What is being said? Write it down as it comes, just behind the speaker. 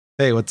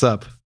Hey, what's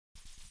up?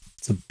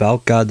 It's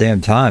about goddamn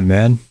time,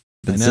 man.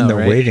 I Been know, sitting there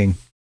right? waiting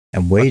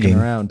and Fucking waiting.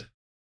 around.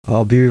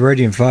 I'll be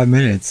ready in 5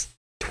 minutes.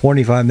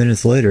 25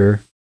 minutes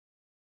later,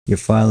 you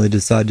finally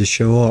decide to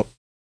show up.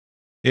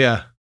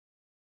 Yeah.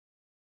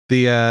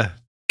 The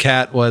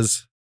cat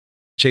was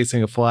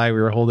chasing a fly.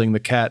 We were holding the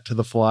cat to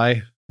the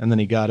fly, and then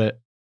he got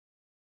it.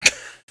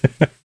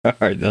 All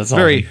right, that's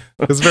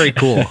It was very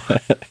cool.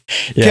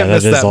 Yeah, Can't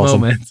miss that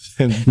awesome. moment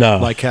in No.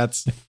 my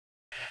cat's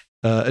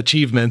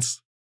achievements.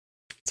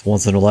 It's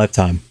once in a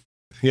lifetime.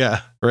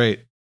 Yeah,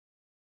 right.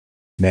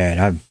 Man,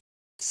 I'm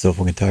so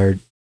fucking tired.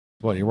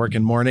 What, you're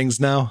working mornings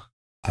now?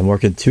 I'm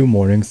working 2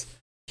 mornings.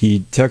 He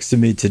texted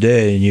me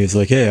today and he was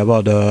like, "Hey, how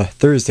about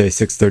Thursday,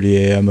 6:30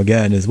 a.m.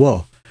 again as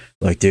well?"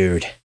 Like,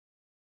 dude,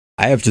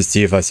 I have to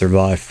see if I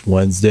survive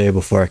Wednesday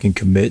before I can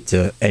commit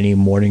to any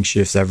morning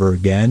shifts ever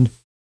again.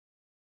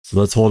 So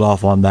let's hold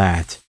off on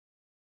that.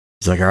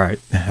 He's like, "All right,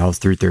 I was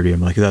 3:30."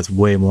 I'm like, "That's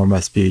way more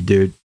my speed,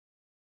 dude."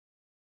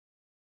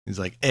 He's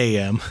like,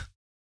 AM.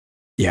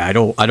 Yeah, I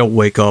don't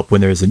wake up when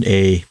there's an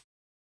A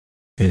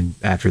in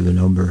after the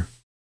number.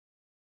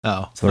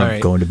 Oh, So all I'm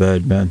right. going to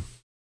bed, man.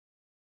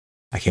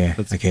 I can't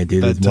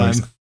do this Bedtime.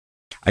 mornings.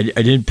 I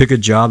didn't pick a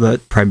job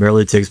that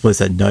primarily takes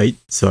place at night,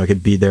 so I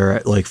could be there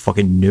at like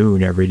fucking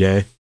noon every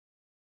day.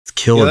 It's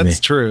Yeah, killing me. that's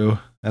true.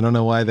 I don't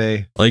know why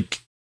they Like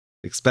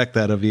expect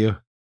that of you.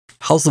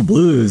 House of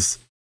Blues,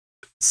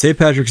 St.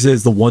 Patrick's Day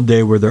is the one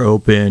day where they're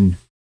open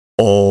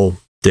all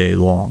day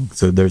long.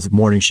 So there's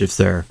morning shifts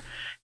there.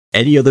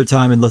 Any other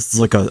time, unless it's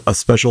like a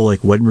special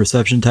like wedding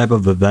reception type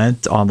of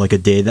event on like a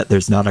day that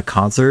there's not a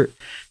concert,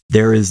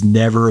 there is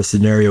never a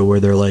scenario where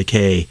they're like,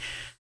 "Hey,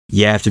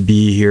 you have to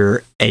be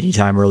here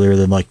anytime earlier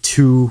than like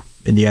 2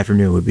 in the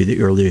afternoon would be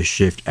the earliest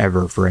shift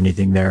ever for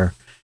anything there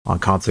on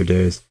concert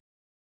days."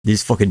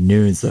 These fucking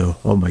noons though,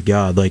 oh my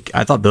god, like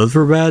I thought those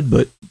were bad,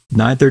 but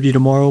 9:30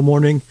 tomorrow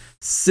morning,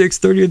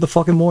 6:30 in the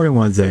fucking morning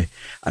Wednesday.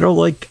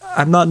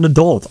 I'm not an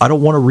adult. I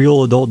don't want a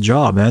real adult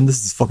job, man.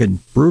 This is fucking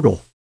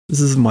brutal. This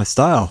isn't my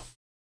style.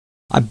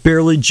 I'm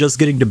barely just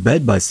getting to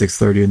bed by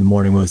 6:30 in the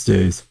morning most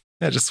days.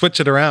 Yeah, just switch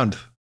it around.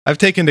 I've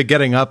taken to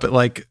getting up at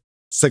like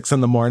 6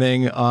 in the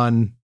morning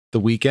on the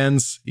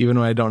weekends, even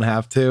when I don't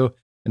have to,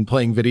 and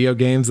playing video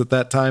games at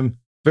that time.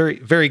 Very,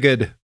 very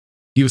good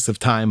use of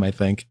time, I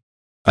think.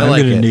 I I'm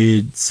like gonna it.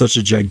 need such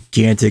a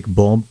gigantic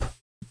bump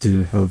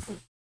to have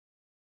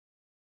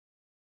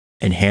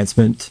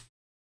enhancement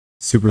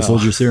super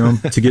soldier serum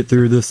to get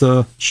through this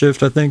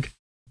shift, I think.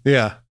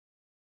 Yeah.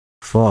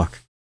 Fuck.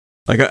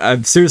 Like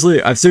I've seriously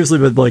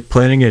been like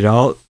planning it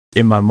out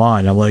in my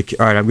mind. I'm like,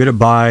 all right, I'm gonna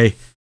buy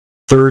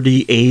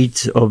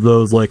 38 of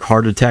those like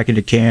heart attack in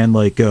a can,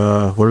 like what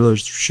are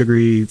those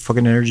sugary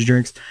fucking energy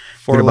drinks?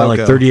 I'm gonna buy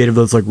like 38 of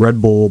those like Red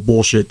Bull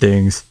bullshit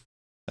things.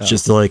 Oh.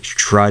 Just to like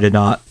try to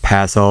not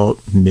pass out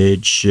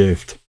mid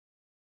shift.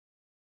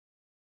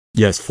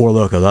 Yes, Four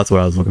Loco, that's what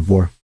I was looking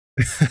for.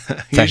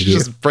 You should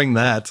just bring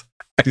that.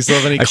 Do you still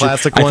have any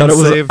classic I ones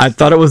saved? I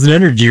thought it was an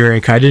energy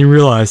drink. I didn't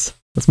realize.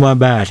 That's my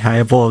bad. I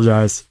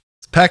apologize.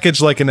 It's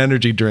packaged like an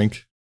energy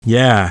drink.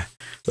 Yeah,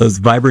 those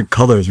vibrant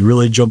colors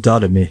really jumped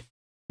out at me.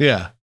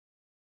 Yeah.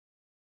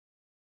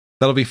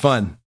 That'll be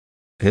fun.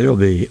 It'll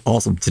be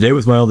awesome. Today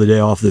was my only day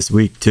off this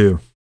week too.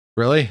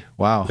 Really?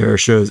 Wow. There are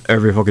shows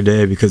every fucking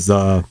day because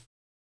the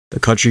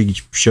country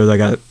show that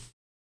got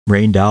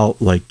rained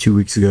out like 2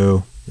 weeks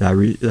ago, that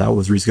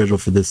was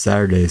rescheduled for this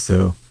Saturday.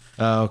 So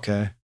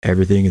okay.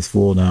 Everything is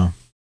full now.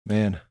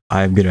 Man.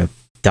 I'm gonna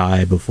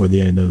die before the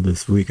end of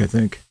this week, I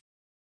think.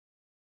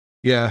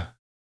 Yeah.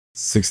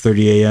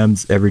 6:30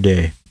 a.m.s every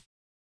day.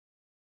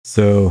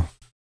 So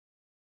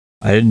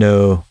I didn't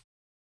know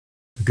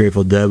the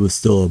Grateful Dead was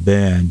still a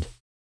band.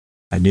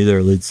 I knew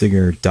their lead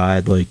singer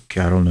died like,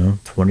 I don't know,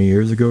 20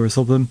 years ago or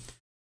something.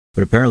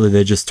 But apparently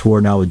they just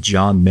toured now with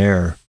John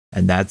Mayer,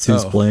 and that's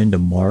who's playing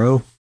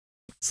tomorrow.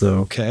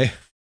 So okay.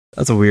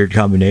 That's a weird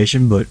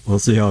combination, but we'll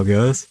see how it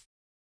goes.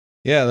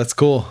 Yeah, that's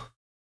cool.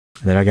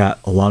 And then I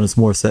got Alanis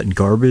Morissette and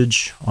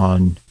Garbage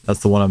on,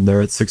 that's the one I'm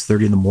there at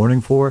 6:30 in the morning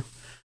for.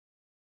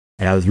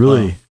 And I was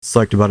really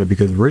psyched about it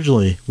because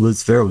originally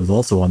Liz Phair was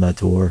also on that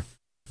tour.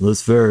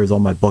 Liz Phair is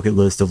on my bucket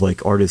list of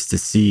like artists to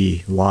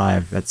see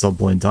live at some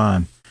point in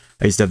time.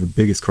 I used to have the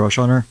biggest crush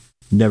on her.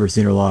 Never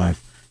seen her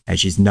live, and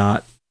she's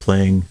not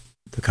playing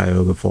the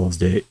Cuyahoga Falls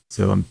date,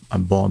 so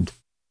I'm bummed.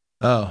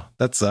 Oh,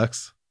 that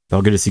sucks.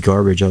 I'll get to see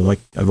Garbage.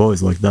 I've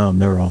always liked them.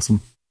 They're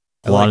awesome.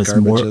 Alanis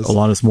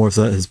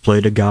Morissette has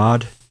played a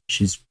god.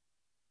 She's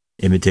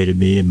imitated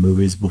me in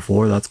movies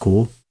before. That's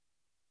cool.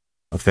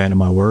 A fan of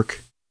my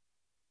work.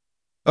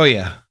 Oh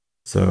yeah.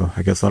 So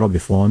I guess that'll be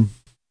fun.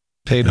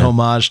 Paid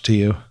homage to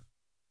you.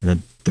 And then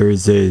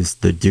Thursday is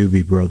the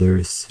Doobie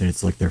Brothers, and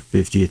it's like their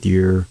 50th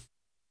year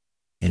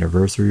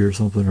anniversary or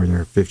something, or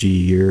their 50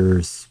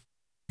 years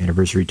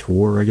anniversary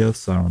tour, I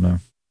guess. I don't know.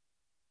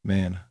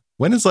 Man,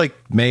 when is like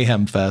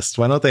Mayhem Fest?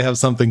 Why don't they have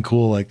something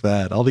cool like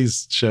that? All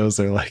these shows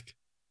are like.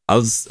 I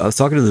was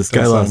talking to this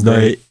guy last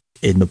night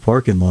in the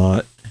parking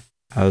lot.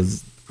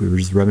 We were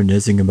just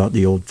reminiscing about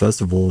the old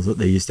festivals that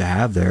they used to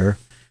have there,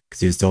 because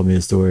he was telling me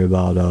a story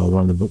about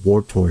one of the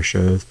Warped Tour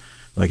shows.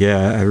 Like,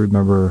 yeah, I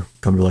remember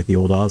coming to like the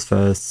old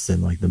Ozfests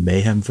and like the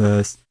Mayhem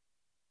Fest.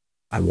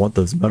 I want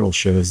those metal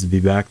shows to be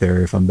back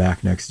there if I'm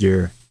back next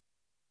year.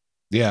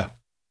 Yeah.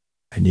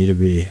 I need to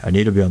be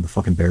on the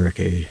fucking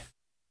barricade,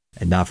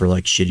 and not for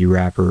like shitty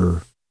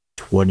rapper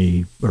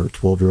 20 or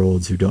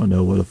 12-year-olds who don't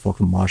know what a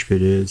fucking mosh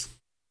pit is.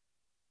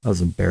 That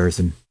was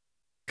embarrassing.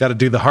 Got to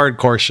do the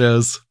hardcore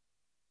shows.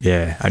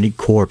 Yeah, I need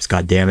Corpse,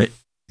 god damn it.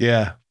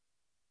 Yeah.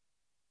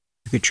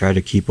 You could try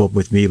to keep up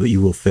with me, but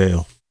you will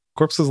fail.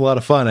 Corpse was a lot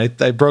of fun.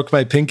 I broke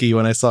my pinky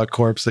when I saw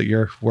Corpse at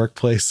your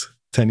workplace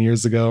 10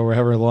 years ago, or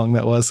however long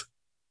that was.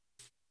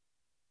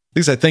 At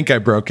least I think I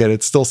broke it.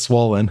 It's still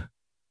swollen.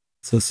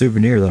 It's a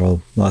souvenir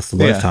that'll last a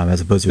lifetime,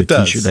 as opposed to a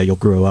t-shirt that you'll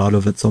grow out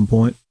of at some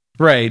point.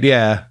 Right,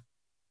 yeah.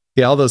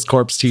 Yeah, all those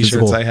Corpse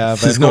t-shirts I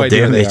have no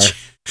idea damage. They are.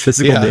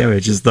 Physical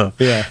damage is the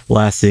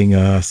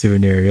lasting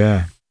souvenir,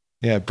 yeah.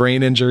 Yeah,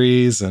 brain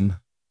injuries and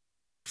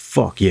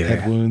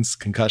head wounds,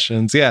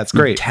 concussions. Yeah, it's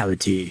great.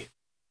 Brutality.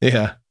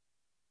 Yeah.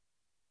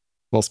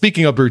 Well,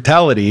 speaking of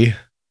brutality,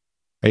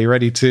 are you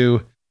ready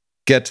to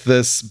get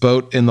this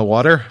boat in the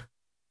water?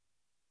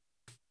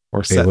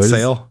 Or set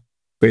sail?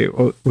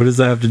 What does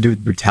that have to do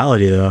with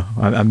brutality, though?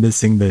 I'm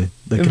missing the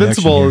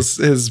Invincible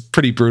is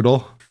pretty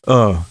brutal.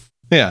 Oh.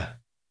 Yeah.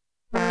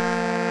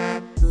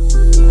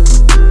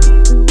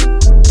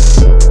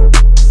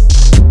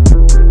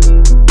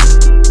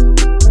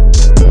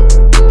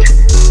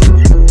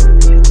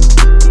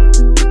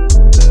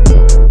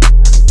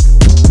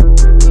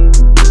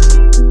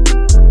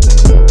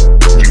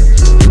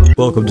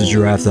 Welcome to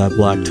Giraffes Have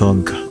Black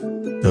Tongue.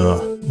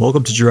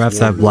 Welcome to Giraffes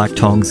Have Black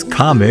Tongue's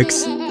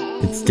comics.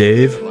 It's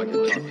Dave.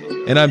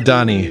 And I'm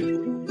Donnie.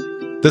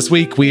 This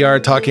week we are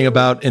talking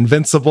about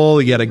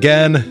Invincible yet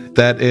again.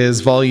 That is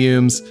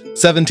volumes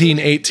 17,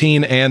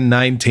 18, and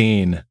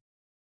 19.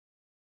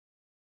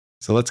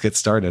 So let's get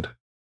started.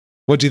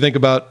 What do you think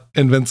about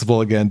Invincible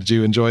again? Did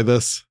you enjoy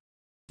this?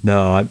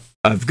 No,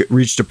 I've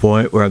reached a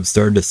point where I'm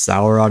starting to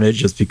sour on it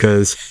just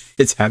because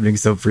it's happening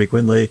so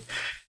frequently.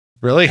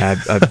 Really?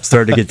 I'm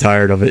starting to get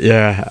tired of it.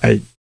 Yeah,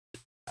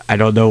 I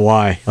don't know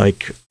why.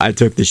 Like, I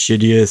took the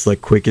shittiest,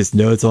 like, quickest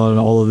notes on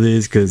all of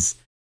these because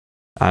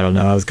I don't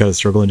know. I was kind of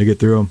struggling to get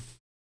through them.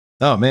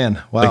 Oh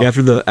man, wow! Like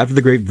after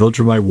the Great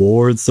Viltrumite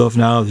War and stuff,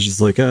 now it's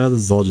just like, this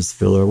is all just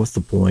filler. What's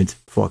the point?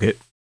 Fuck it.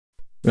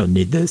 We don't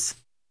need this.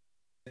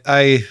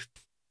 I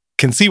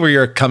can see where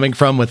you're coming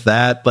from with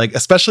that. Like,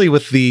 especially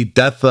with the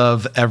death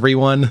of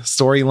everyone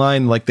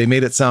storyline. Like, they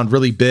made it sound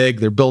really big.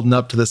 They're building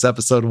up to this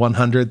episode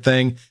 100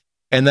 thing.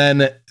 And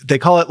then they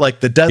call it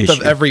like the death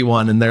of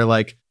everyone. And they're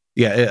like,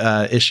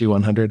 issue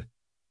 100.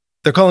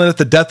 They're calling it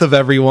the death of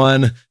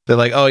everyone. They're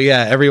like, oh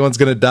yeah, everyone's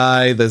going to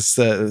die. This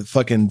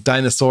fucking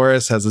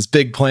Dinosaurus has this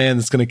big plan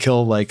that's going to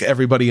kill like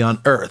everybody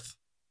on Earth.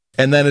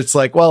 And then it's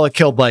like, well, it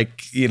killed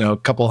like, a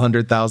couple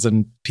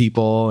 100,000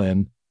 people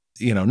and,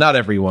 not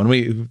everyone.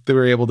 They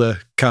were able to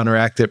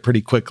counteract it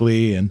pretty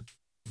quickly. And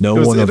no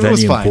one of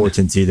any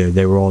importance either.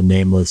 They were all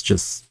nameless,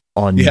 just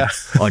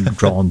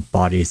undrawn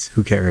bodies.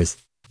 Who cares?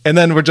 And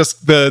then we're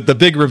just the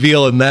big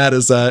reveal in that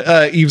is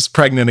Eve's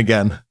pregnant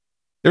again.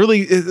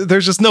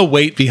 There's just no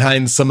weight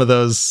behind some of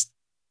those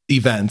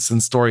events and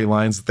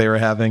storylines that they were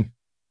having.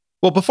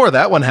 Well, before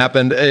that one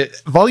happened,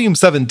 volume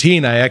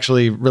 17, I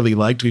actually really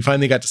liked. We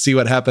finally got to see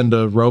what happened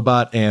to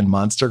Robot and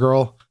Monster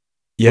Girl.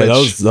 Yeah,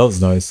 that was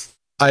nice.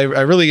 I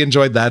really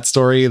enjoyed that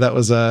story. That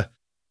was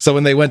so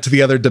when they went to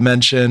the other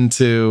dimension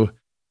to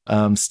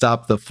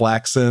stop the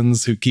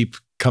Flaxons who keep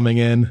coming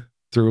in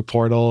through a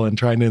portal and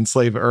trying to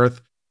enslave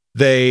Earth.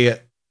 They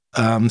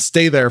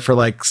stay there for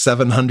like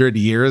 700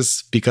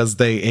 years because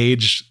they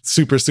age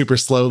super, super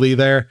slowly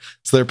there.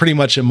 So they're pretty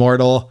much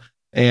immortal.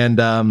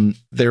 And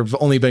they've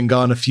only been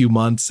gone a few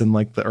months in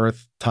like the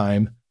Earth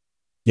time.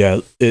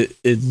 Yeah,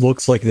 it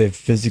looks like they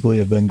physically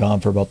have been gone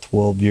for about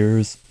 12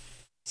 years.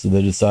 So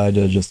they decided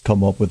to just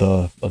come up with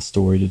a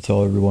story to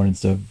tell everyone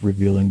instead of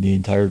revealing the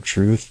entire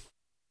truth.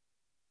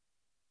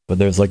 But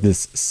there's like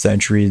this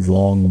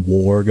centuries-long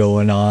war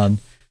going on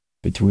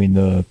between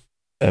the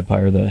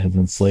empire that has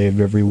enslaved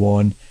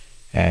everyone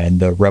and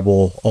the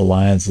rebel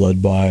alliance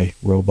led by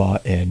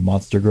Robot and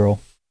Monster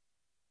Girl.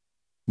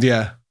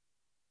 Yeah.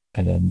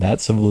 And then that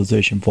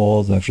civilization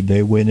falls after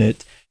they win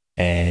it,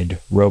 and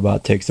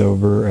Robot takes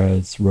over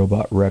as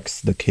Robot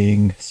Rex the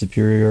King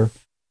Superior,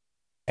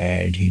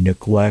 and he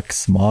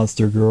neglects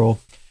Monster Girl,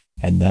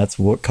 and that's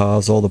what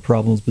caused all the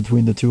problems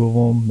between the two of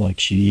them. Like,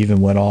 she even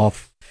went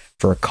off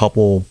for a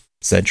couple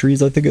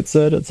centuries, I think it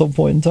said, at some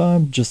point in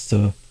time,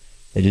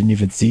 they didn't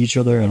even see each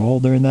other at all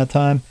during that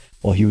time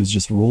while he was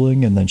just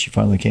ruling, and then she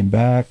finally came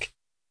back.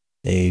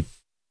 They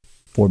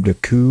formed a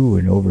coup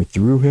and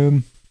overthrew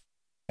him,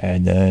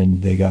 and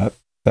then they got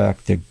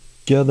back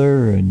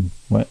together and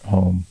went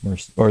home,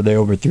 or they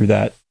overthrew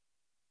that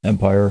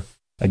empire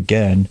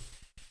again,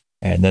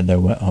 and then they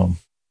went home.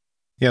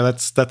 Yeah,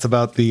 that's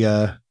about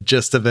the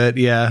gist of it.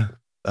 Yeah,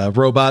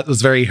 Robot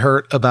was very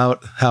hurt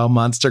about how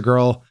Monster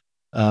Girl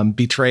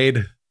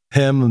betrayed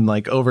him and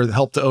like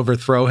helped to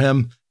overthrow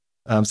him.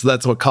 So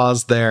that's what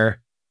caused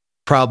their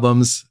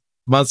problems.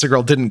 Monster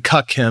Girl didn't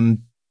cuck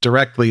him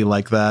directly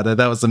like that.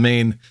 That was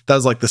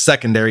like the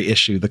secondary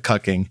issue, the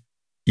cucking.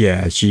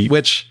 Yeah,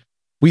 which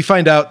we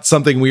find out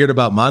something weird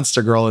about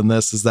Monster Girl in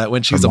this is that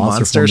when she's a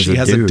monster, she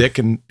has a dick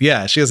and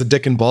she has a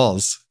dick and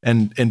balls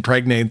and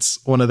impregnates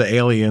one of the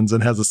aliens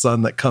and has a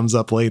son that comes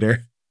up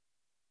later.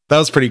 That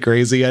was pretty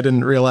crazy. I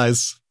didn't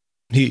realize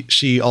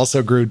she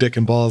also grew dick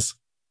and balls.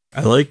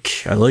 I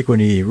like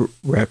when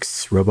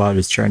Rex Robot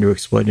is trying to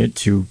explain it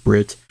to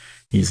Brit.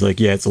 He's like,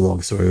 yeah, it's a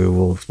long story.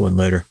 We'll explain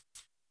later.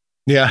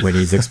 Yeah. When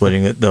he's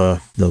explaining it,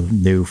 the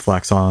new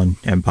Flaxon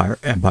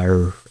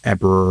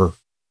Emperor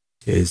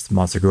is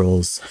Monster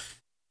Girl's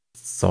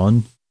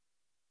son.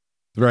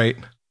 Right.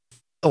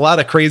 A lot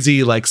of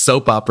crazy like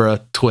soap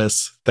opera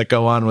twists that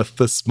go on with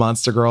this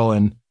Monster Girl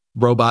and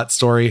robot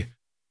story.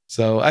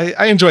 So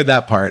I enjoyed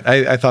that part.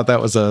 I thought that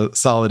was a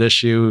solid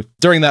issue.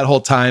 During that whole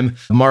time,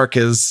 Mark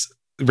is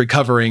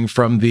recovering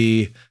from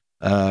the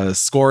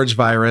Scourge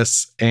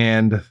virus,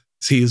 and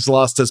he's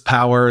lost his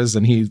powers,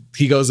 and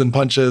he goes and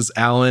punches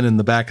Alan in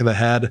the back of the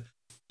head,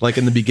 like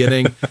in the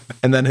beginning,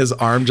 and then his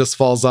arm just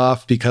falls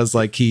off because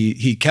like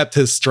he kept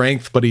his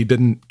strength, but he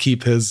didn't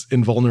keep his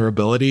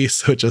invulnerability,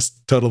 so it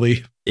just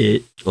totally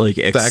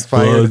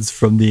explodes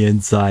from the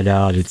inside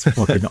out. It's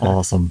fucking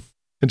awesome.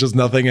 And just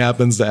nothing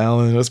happens to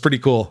Alan. It was pretty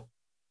cool.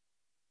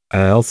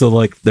 I also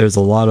like there's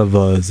a lot of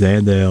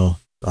Zandale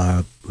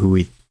who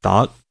we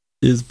thought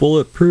is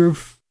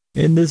bulletproof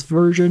in this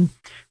version,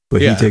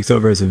 but he takes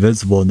over as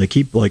invincible, and they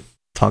keep like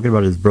talking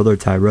about his brother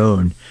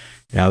Tyrone,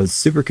 and I was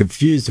super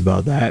confused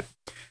about that.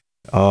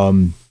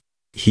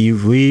 He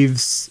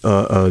leaves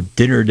a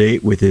dinner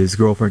date with his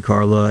girlfriend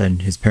Carla,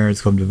 and his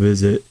parents come to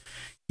visit.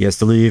 He has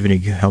to leave, and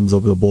he comes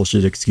up with a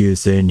bullshit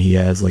excuse saying he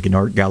has like an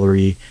art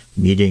gallery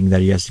meeting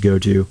that he has to go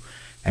to,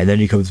 and then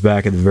he comes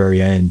back at the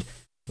very end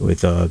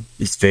with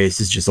his face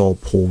is just all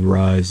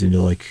pulverized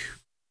into like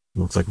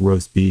looks like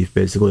roast beef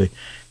basically,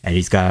 and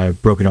he's got a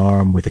broken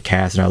arm with a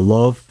cast. And I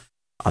love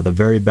the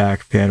very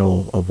back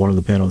panel of one of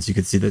the panels, you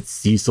can see that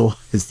Cecil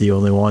is the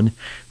only one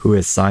who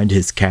has signed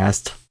his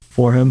cast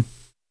for him.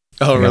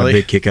 Oh, really? A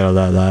big kick out of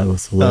that. That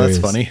was hilarious.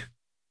 Oh, that's funny.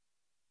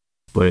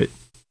 But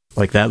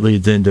like that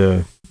leads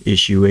into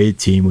issue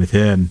 18 with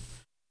him,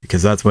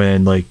 because that's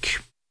when like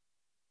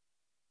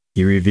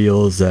he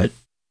reveals that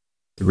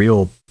the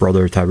real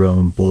brother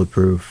Tyrone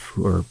Bulletproof,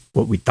 or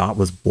what we thought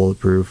was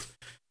Bulletproof,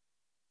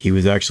 he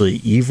was actually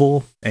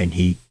evil, and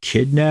he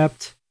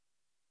kidnapped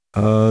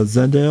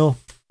Zendale,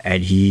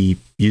 and he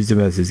used him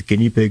as his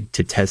guinea pig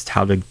to test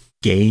how to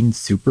gain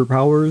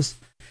superpowers,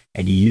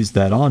 and he used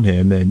that on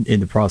him, and in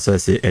the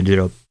process it ended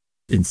up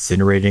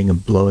incinerating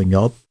and blowing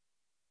up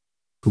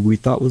who we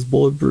thought was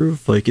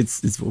Bulletproof. Like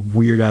it's a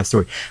weird ass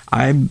story.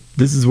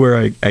 This is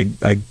where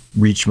I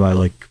reached my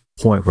like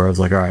point where I was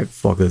like, all right,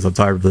 fuck this, I'm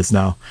tired of this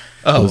now.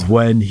 It was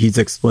when he's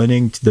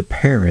explaining to the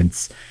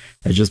parents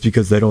that just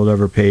because they don't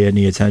ever pay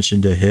any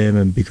attention to him,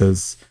 and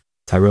because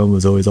Tyrone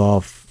was always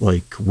off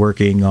like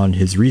working on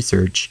his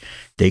research,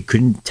 they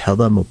couldn't tell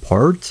them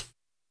apart.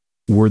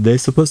 Were they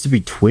supposed to be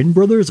twin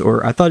brothers?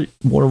 Or I thought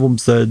one of them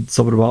said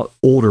something about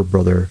older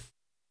brother.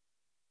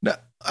 No,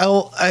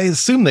 I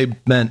assume they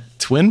meant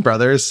twin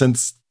brothers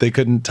since they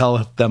couldn't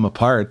tell them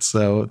apart.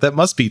 So that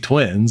must be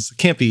twins. It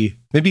can't be.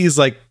 Maybe he's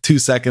like 2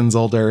 seconds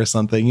older or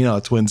something. You know how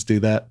twins do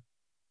that.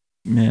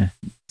 Yeah.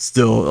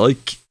 Still,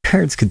 like,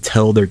 parents can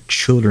tell their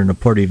children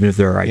apart even if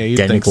they're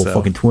identical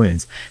fucking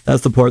twins.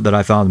 That's the part that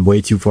I found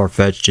way too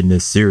far-fetched in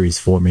this series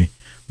for me.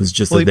 Was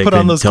just that they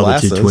couldn't tell the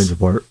two twins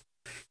apart.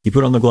 He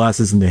put on the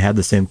glasses and they had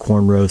the same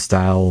cornrow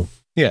style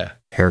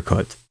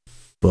haircut.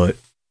 But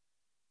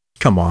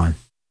come on.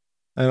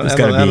 I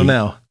don't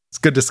know. It's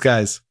good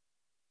disguise.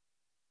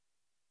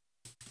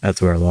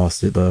 That's where I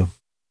lost it though.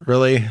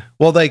 Really?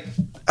 Well, like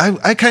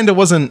I kind of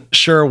wasn't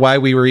sure why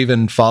we were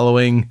even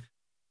following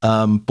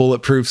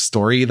Bulletproof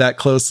story that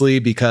closely,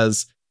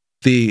 because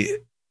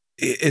it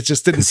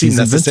just didn't seem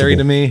necessary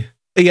to me.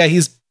 Yeah,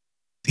 he's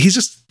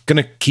just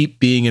gonna keep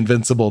being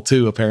invincible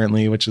too,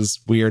 apparently, which is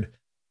weird.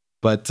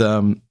 But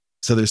so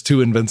there's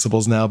two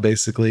Invincibles now,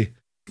 basically.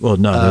 Well,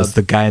 no, there's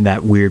the guy in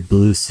that weird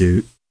blue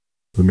suit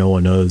who no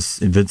one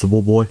knows.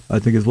 Invincible Boy, I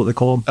think is what they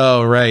call him.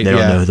 Oh, right. They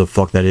don't know who the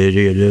fuck that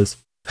idiot is.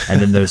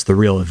 And then there's the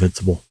real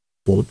Invincible,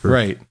 Bulletproof.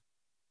 Right.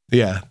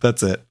 Yeah,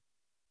 that's it.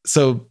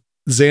 So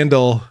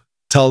Zandal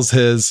tells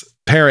his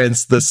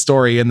parents this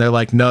story, and they're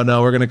like, no,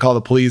 we're going to call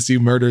the police.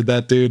 You murdered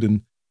that dude,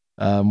 and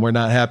we're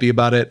not happy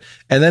about it.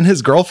 And then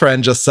his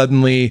girlfriend just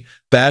suddenly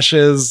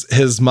bashes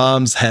his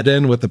mom's head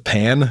in with a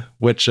pan,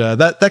 which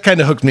that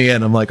kind of hooked me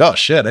in. I'm like, oh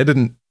shit, I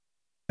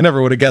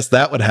never would have guessed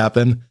that would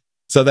happen.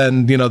 So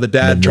then, the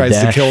dad tries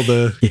to kill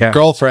the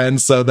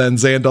girlfriend. So then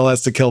Zandal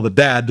has to kill the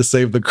dad to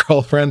save the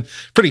girlfriend.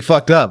 Pretty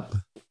fucked up.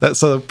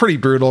 That's pretty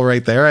brutal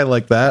right there. I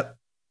like that.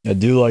 I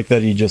do like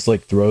that he just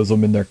like throws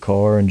them in their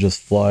car and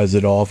just flies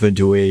it off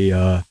into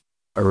a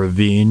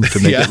ravine to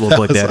make it look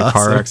like they had a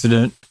car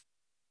accident.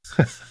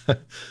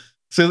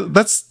 So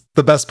that's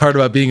the best part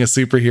about being a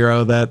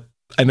superhero that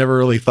I never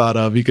really thought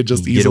of. You could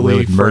just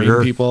easily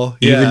frame people.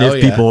 Even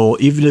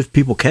if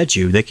people catch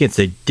you, they can't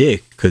say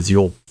dick because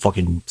you'll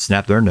fucking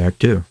snap their neck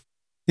too.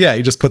 Yeah,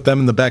 you just put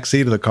them in the back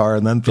seat of the car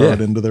and then throw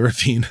it into the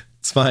ravine.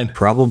 It's fine.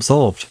 Problem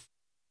solved.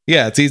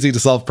 Yeah, it's easy to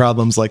solve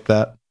problems like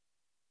that.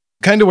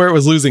 Kind of where it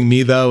was losing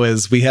me, though,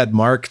 is we had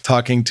Mark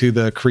talking to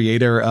the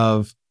creator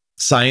of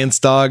Science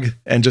Dog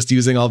and just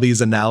using all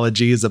these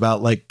analogies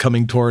about like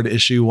coming toward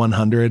issue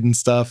 100 and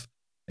stuff.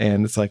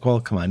 And it's like,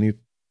 well, come on.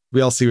 We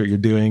all see what you're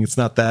doing. It's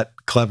not that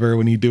clever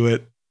when you do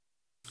it.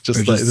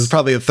 Just this is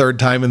probably a third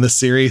time in the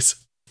series.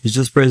 He's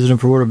just praising him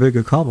for what a big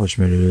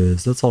accomplishment it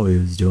is. That's all he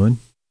was doing.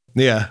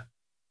 Yeah.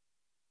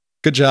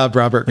 Good job,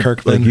 Robert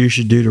Kirkman. Like you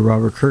should do to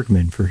Robert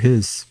Kirkman for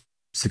his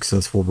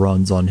successful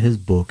runs on his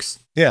books.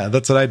 Yeah,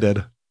 that's what I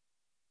did.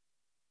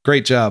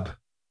 Great job.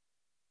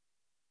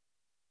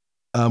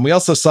 We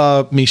also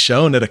saw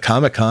Michonne at a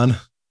Comic-Con.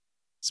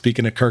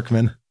 Speaking of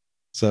Kirkman.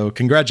 So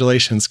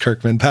congratulations,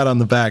 Kirkman. Pat on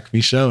the back.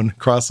 Michonne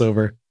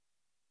crossover.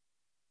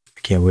 I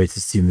can't wait to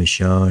see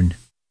Michonne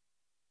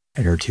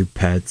and her 2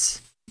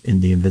 pets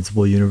in the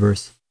Invincible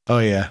universe. Oh,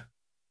 yeah.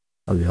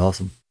 That'd be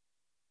awesome.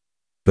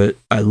 But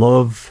I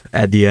love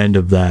at the end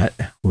of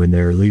that, when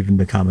they're leaving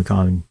the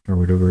Comic-Con or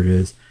whatever it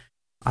is,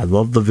 I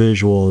love the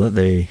visual that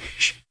they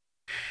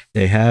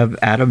have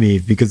Adam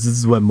Eve, because this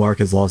is when Mark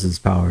has lost his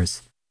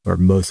powers, or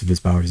most of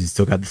his powers. He's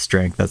still got the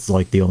strength. That's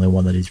like the only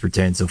one that he's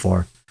retained so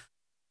far.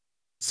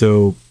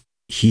 So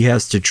he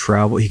has to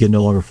travel. He can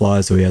no longer fly,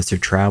 so he has to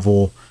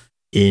travel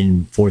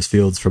in force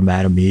fields from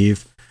Adam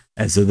Eve.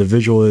 And so the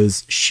visual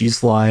is she's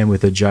flying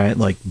with a giant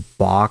like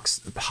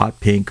box, hot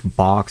pink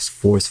box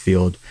force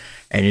field.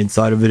 And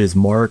inside of it is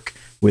Mark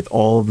with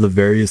all of the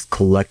various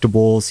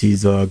collectibles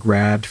he's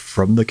grabbed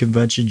from the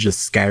convention just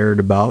scattered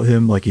about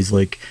him. Like he's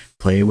like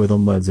playing with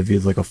them as if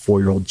he's like a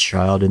 4-year-old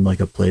child in like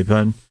a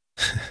playpen.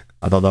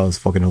 I thought that was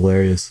fucking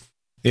hilarious.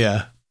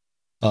 Yeah.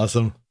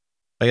 Awesome.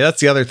 Like,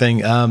 that's the other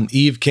thing.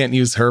 Eve can't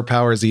use her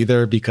powers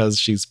either because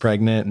she's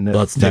pregnant and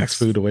it takes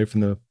food away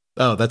from the...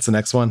 Oh, that's the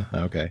next one?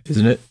 Okay.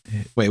 Isn't it?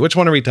 Wait, which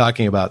one are we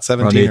talking about?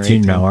 17 We're on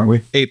 18 now, aren't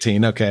we?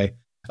 18, okay.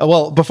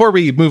 Well, before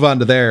we move on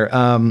to there,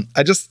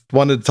 I just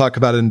wanted to talk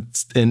about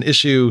in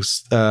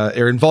issues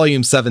or in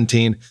volume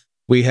 17,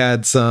 we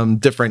had some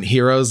different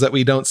heroes that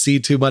we don't see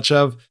too much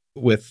of,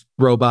 with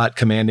Robot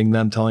commanding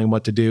them, telling them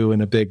what to do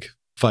in a big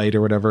fight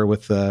or whatever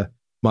with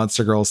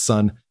Monster Girl's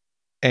son.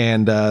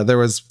 And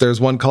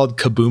there's one called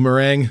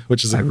Kaboomerang,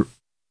 which is a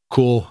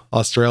cool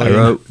Australian. I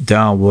wrote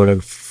down what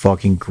a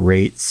fucking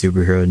great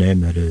superhero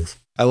name that is.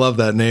 I love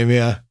that name,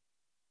 yeah.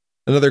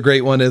 Another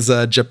great one is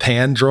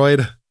Japan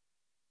Droid.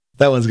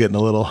 That one's getting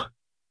a little...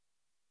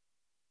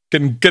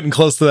 Getting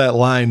close to that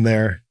line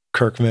there,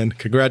 Kirkman.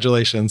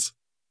 Congratulations.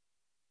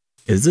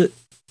 Is it?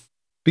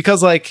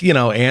 Because, like, you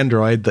know,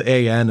 Android, the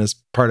AN is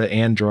part of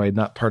Android,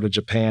 not part of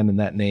Japan in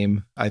that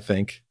name, I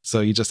think. So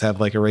you just have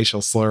like a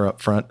racial slur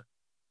up front.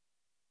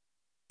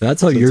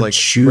 That's how you're like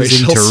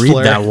choosing to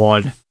read that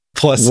one.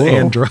 Plus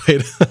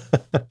Android.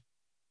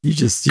 You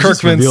just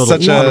Kirkman's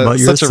such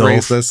a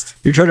racist.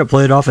 You're trying to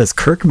play it off as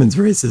Kirkman's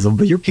racism,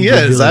 but he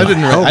is. I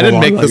didn't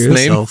make this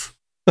name.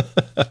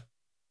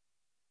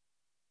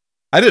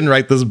 I didn't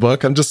write this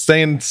book. I'm just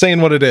saying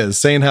what it is,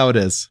 saying how it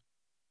is.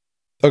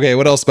 Okay,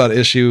 what else about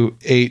issue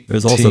 8?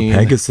 There's also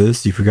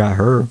Pegasus. You forgot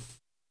her.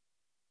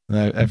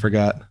 I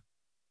forgot.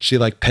 She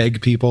like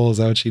peg people? Is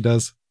that what she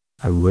does?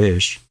 I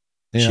wish.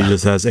 Yeah. She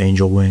just has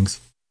angel wings.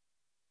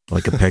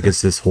 Like a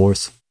Pegasus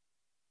horse.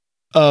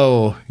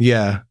 Oh,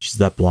 yeah. She's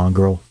that blonde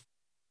girl.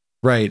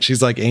 Right.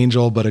 She's like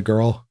Angel, but a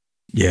girl.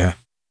 Yeah.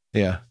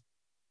 Yeah.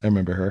 I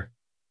remember her.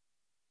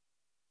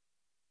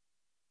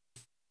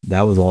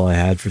 That was all I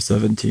had for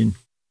 17.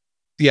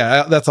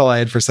 Yeah, that's all I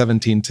had for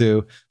 17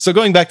 too. So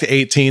going back to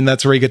 18,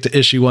 that's where you get to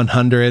issue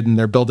 100 and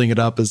they're building it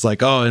up as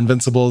like, oh,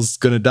 Invincible's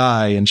going to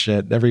die and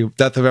shit.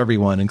 Death of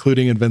everyone,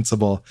 including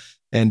Invincible.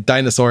 And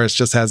Dinosaurus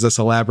just has this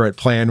elaborate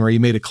plan where he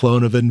made a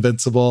clone of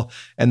Invincible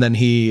and then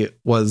he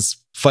was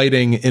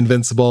fighting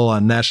Invincible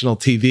on national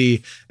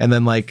TV and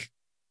then like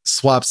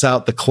swaps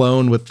out the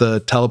clone with the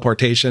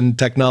teleportation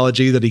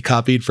technology that he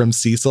copied from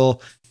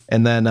Cecil.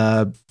 And then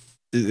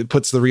it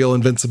puts the real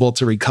Invincible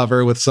to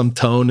recover with some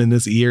tone in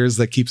his ears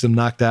that keeps him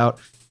knocked out.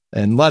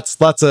 And lots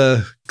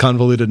of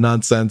convoluted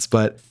nonsense.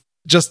 But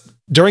just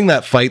during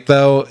that fight,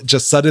 though,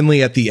 just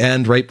suddenly at the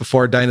end, right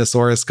before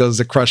Dinosaurus goes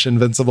to crush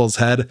Invincible's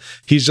head,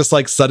 he's just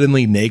like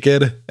suddenly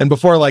naked. And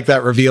before like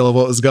that reveal of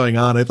what was going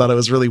on, I thought it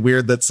was really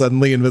weird that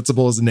suddenly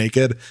Invincible was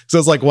naked. So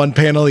it's like one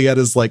panel, he had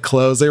his like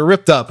clothes, they were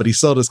ripped up, but he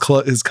still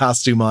had his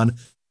costume on.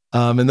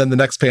 And then the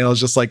next panel is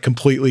just like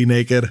completely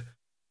naked.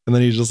 And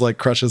then he just like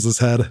crushes his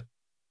head.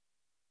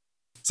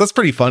 So that's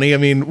pretty funny. I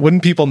mean,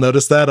 wouldn't people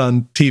notice that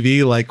on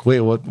TV? Like, wait,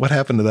 what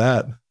happened to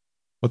that?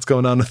 What's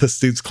going on with this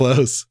dude's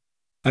clothes?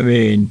 I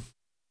mean,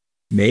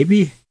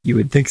 maybe you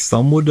would think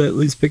some would at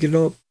least pick it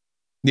up.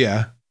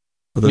 Yeah.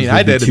 I mean,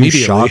 I did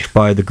immediately. Shocked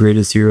by the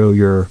greatest hero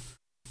your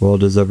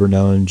world has ever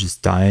known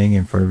just dying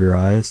in front of your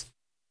eyes.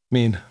 I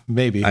mean,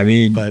 maybe. I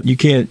mean, but you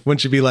can't.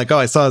 Wouldn't you be like, oh,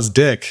 I saw his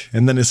dick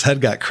and then his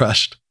head got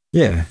crushed?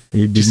 Yeah.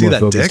 You'd be more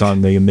focused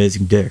on the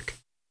amazing dick.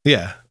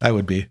 Yeah, I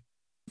would be.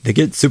 They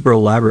get super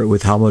elaborate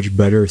with how much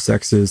better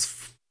sex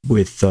is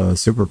with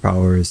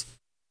superpowers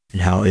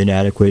and how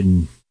inadequate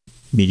and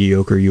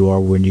mediocre you are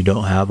when you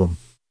don't have them.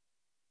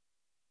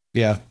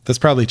 Yeah, that's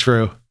probably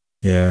true.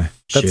 Yeah,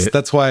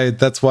 that's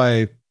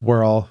why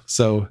we're all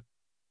so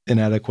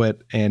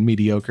inadequate and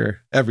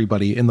mediocre.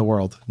 Everybody in the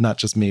world, not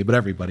just me, but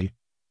everybody.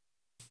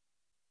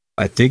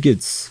 I think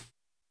it's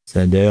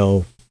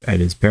Zendale and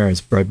his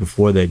parents right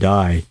before they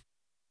died.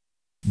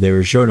 They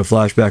were showing a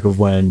flashback of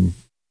when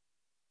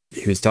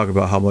he was talking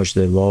about how much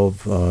they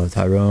love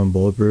Tyrone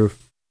Bulletproof,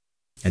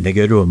 and they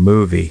go to a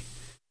movie,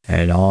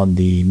 and on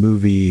the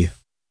movie,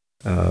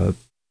 the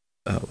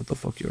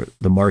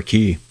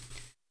marquee,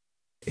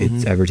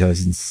 it's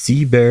advertising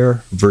Sea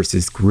Bear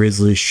versus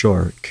Grizzly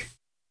Shark.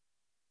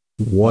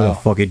 What a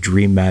fucking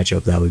dream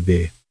matchup that would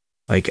be.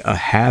 Like a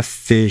half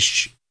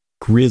fish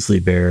grizzly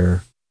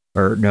bear,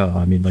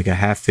 like a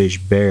half fish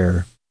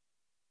bear.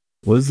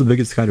 What is the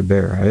biggest kind of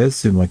bear? I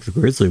assume like the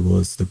grizzly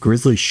was. The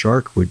grizzly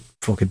shark would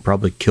fucking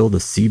probably kill the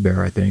sea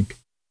bear, I think.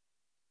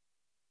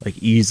 Like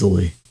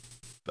easily.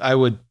 I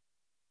would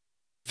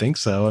think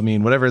so. I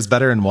mean, whatever is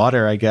better in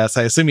water, I guess.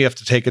 I assume you have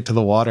to take it to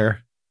the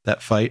water,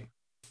 that fight.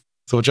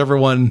 So whichever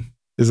one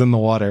is in the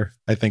water,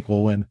 I think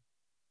will win.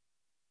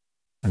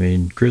 I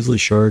mean, grizzly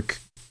shark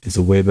is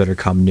a way better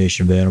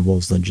combination of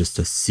animals than just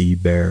a sea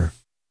bear.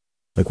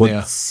 Like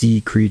what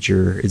sea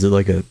creature? Is it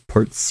like a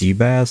part sea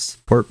bass,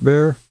 part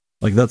bear?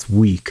 Like that's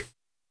weak.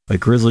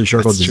 Like grizzly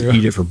shark will just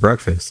eat it for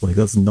breakfast. Like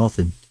that's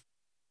nothing.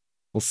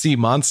 Well, sea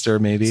monster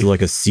maybe. Is it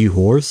like a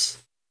seahorse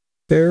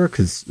bear?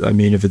 Because I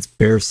mean, if it's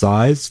bear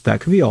sized,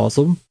 that could be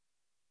awesome.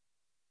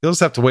 You'll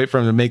just have to wait for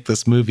him to make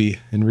this movie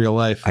in real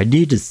life. I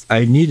need to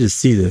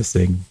see this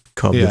thing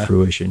come to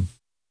fruition.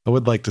 I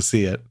would like to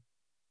see it.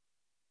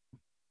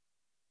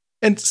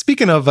 And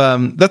speaking of,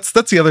 that's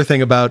the other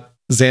thing about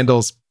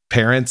Zandal's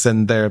parents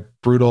and their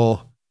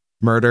brutal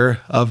murder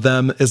of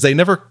them is they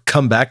never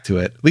come back to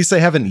it. At least they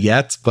haven't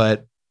yet,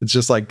 but it's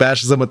just like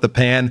bashes them with the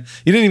pan.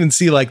 You didn't even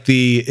see like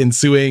the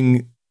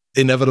ensuing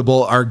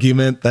inevitable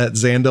argument that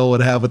Zandal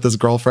would have with his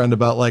girlfriend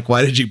about like,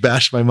 why did you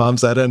bash my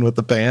mom's head in with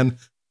the pan?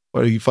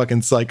 What are you,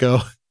 fucking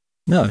psycho?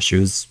 No, she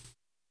was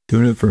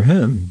doing it for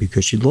him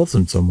because she loves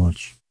him so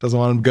much. Doesn't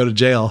want him to go to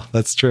jail.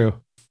 That's true.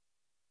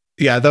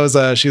 Yeah, that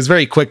was she was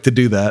very quick to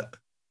do that.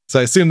 So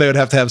I assume they would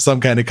have to have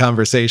some kind of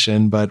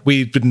conversation, but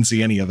we didn't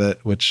see any of it,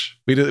 which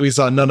we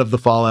saw none of the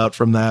fallout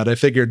from that. I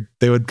figured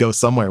they would go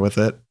somewhere with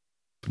it.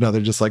 But no,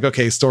 they're just like,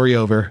 okay, story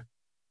over.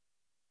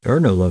 There are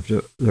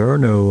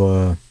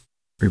no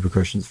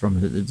repercussions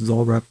from it. It's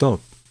all wrapped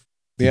up.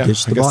 Yeah, I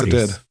guess it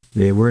did.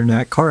 They were in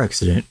that car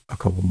accident a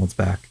couple months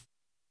back.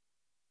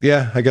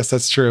 Yeah, I guess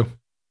that's true.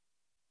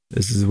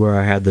 This is where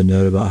I had the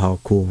note about how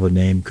cool of a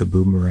name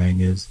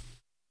Kaboomerang is.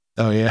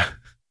 Oh, yeah.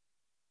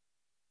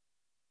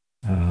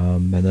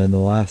 And then the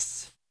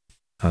last...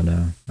 Oh,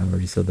 no. I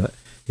already said that.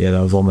 Yeah,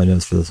 that was all my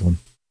notes for this one.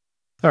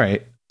 All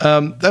right.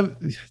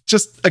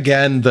 Just,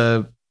 again,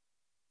 the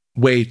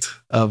weight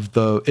of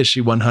the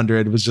issue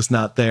 100 was just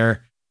not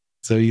there.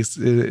 So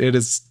it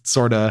is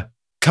sort of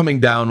coming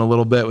down a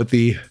little bit with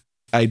the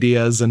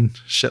ideas and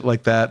shit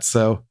like that.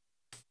 So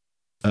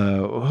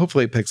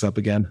hopefully it picks up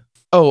again.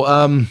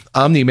 Oh,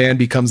 Omni-Man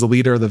becomes the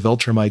leader of the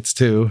Viltrumites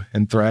too,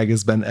 and Thrag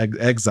has been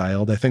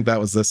exiled. I think that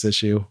was this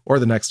issue or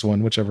the next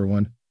one, whichever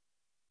one.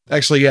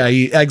 Actually, yeah,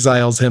 he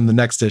exiles him. The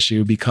next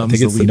issue becomes. I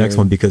think it's the next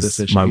one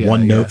because my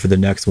one note for the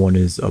next one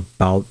is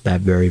about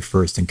that very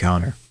first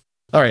encounter.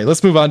 All right,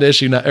 let's move on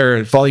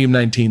to volume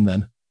 19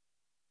 then.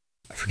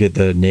 I forget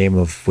the name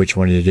of which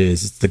one it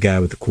is. It's the guy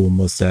with the cool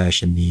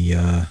mustache and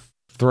the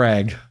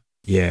Thrag.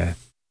 Yeah,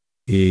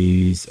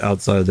 he's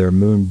outside their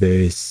moon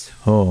base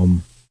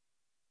home,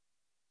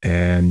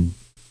 and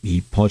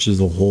he punches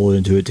a hole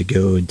into it to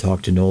go and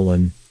talk to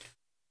Nolan.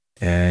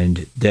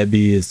 And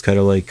Debbie is kind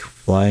of like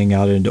flying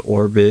out into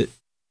orbit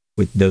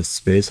with no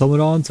space helmet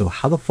on. So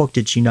how the fuck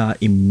did she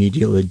not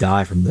immediately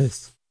die from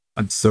this?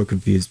 I'm so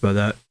confused by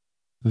that.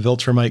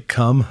 Viltrumite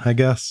come, I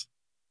guess.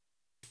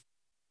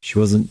 She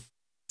wasn't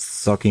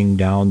sucking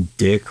down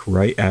dick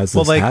right as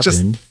this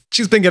happened.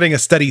 She's been getting a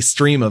steady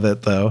stream of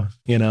it, though.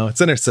 You know,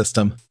 it's in her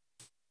system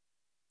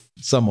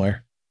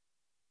somewhere.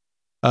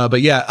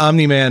 But yeah,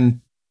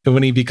 Omni-Man,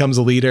 when he becomes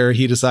a leader,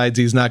 he decides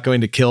he's not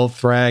going to kill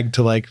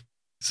Thrag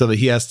so that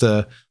he has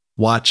to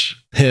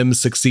watch him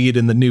succeed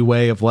in the new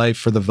way of life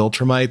for the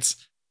Viltrumites.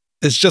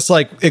 It's just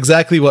like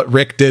exactly what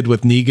Rick did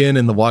with Negan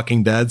in The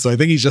Walking Dead. So I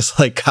think he's just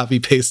like copy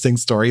pasting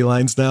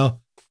storylines now.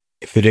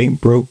 If it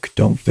ain't broke,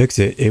 don't fix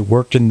it. It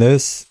worked in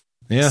this.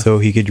 Yeah. So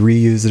he could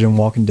reuse it in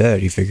Walking Dead,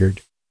 he figured.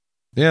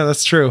 Yeah,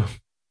 that's true.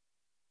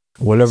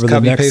 Whatever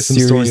the next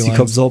series he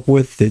comes up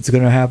with, it's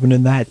going to happen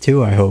in that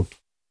too, I hope.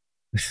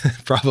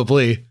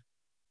 Probably.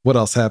 What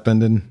else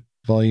happened in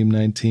volume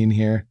 19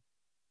 here?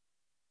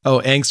 Oh,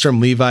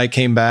 Angstrom Levi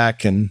came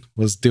back and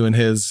was doing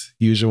his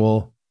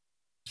usual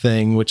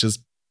thing, which is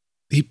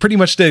he pretty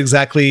much did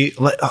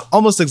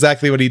almost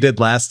exactly what he did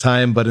last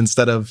time, but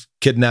instead of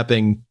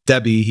kidnapping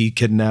Debbie, he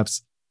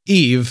kidnaps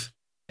Eve,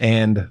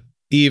 and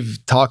Eve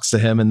talks to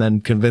him and then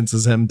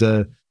convinces him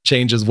to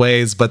change his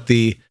ways. But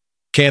the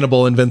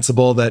cannibal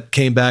Invincible that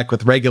came back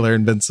with regular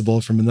Invincible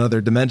from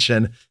another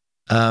dimension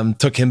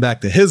took him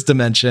back to his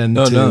dimension.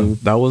 No,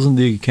 that wasn't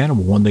the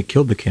cannibal one. They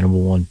killed the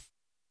cannibal one.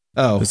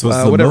 Oh, this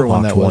was the whatever Mohawk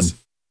one that was.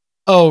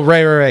 Oh,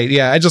 right.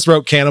 Yeah, I just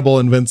wrote Cannibal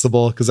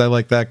Invincible because I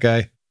like that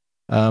guy.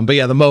 But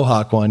yeah, the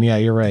Mohawk one. Yeah,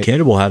 you're right.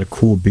 Cannibal had a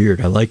cool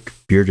beard. I like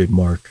bearded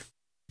Mark.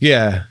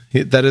 Yeah,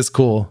 that is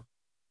cool.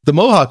 The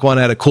Mohawk one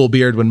had a cool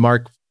beard when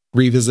Mark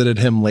revisited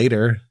him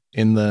later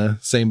in the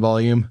same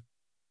volume.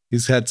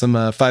 He's had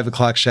some 5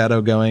 o'clock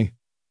shadow going,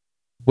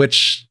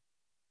 which,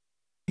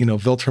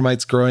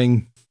 Viltrumites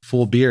growing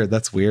full beard.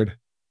 That's weird.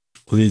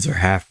 Well, these are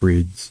half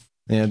breeds.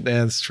 Yeah,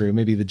 that's true.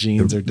 Maybe the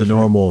genes are the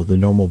different. The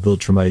normal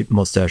Viltrumite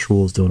mustache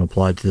rules don't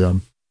apply to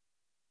them.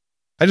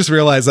 I just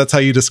realized that's how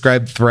you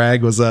described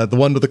Thrag, was the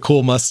one with the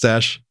cool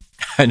mustache.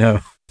 I know.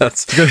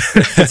 That's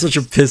such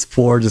a piss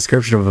poor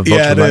description of a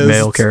Viltrumite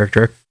male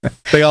character.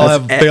 They all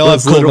have cool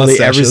literally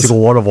mustaches. Every single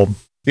one of them.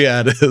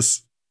 Yeah, it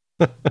is.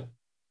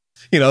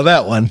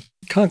 That one.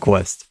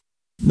 Conquest.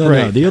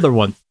 No, the other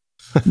one.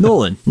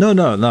 Nolan.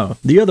 No.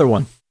 The other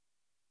one.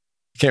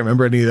 Can't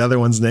remember any of the other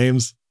ones'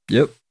 names.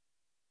 Yep.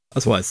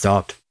 That's why I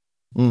stopped.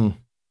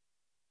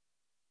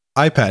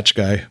 Eye patch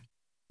guy.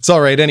 It's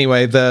all right.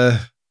 Anyway, the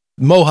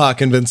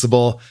Mohawk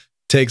Invincible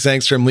takes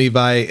Angstrom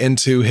Levi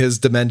into his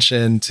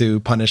dimension to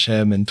punish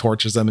him and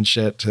tortures him and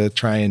shit to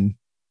try and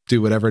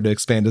do whatever to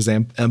expand his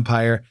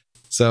empire.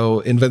 So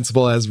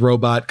Invincible as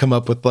Robot come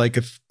up with like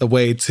a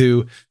way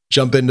to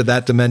jump into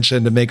that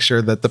dimension to make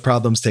sure that the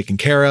problem's taken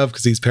care of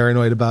because he's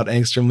paranoid about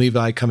Angstrom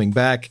Levi coming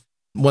back.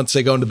 Once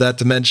they go into that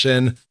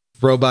dimension,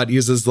 Robot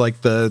uses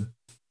like the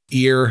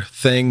ear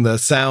thing, the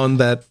sound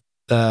that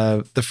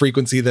the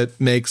frequency that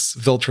makes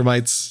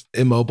Viltrumites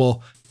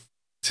immobile,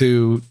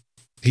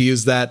 he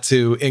used that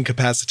to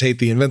incapacitate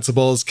the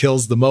Invincibles,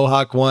 kills the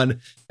Mohawk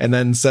one, and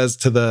then says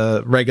to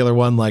the regular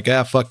one, like,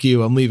 fuck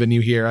you, I'm leaving you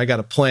here. I got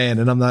a plan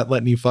and I'm not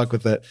letting you fuck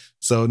with it.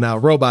 So now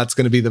Robot's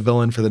going to be the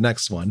villain for the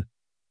next one.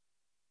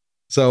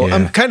 So yeah.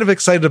 I'm kind of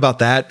excited about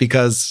that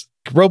because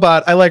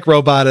I like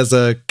Robot as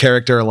a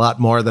character a lot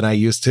more than I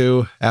used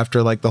to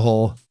after like the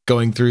whole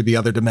going through the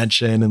other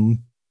dimension and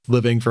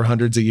living for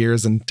hundreds of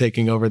years and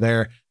taking over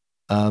there.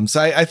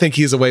 So I think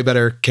he's a way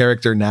better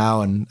character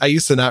now. And I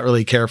used to not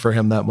really care for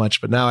him that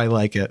much, but now I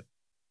like it.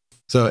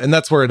 So, and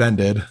that's where it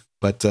ended.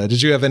 But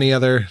did you have any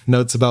other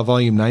notes about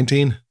volume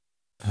 19?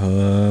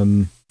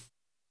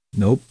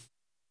 Nope.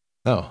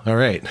 Oh, all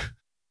right.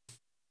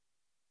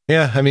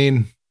 Yeah. I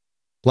mean,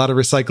 a lot of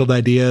recycled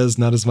ideas,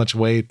 not as much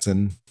weight.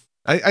 And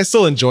I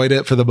still enjoyed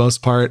it for the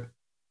most part.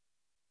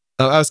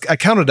 I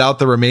counted out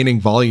the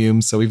remaining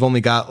volumes. So we've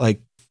only got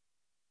like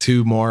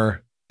 2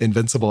 more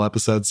Invincible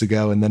episodes to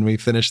go, and then we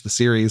finish the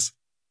series.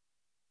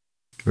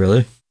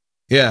 Really?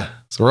 Yeah.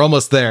 So we're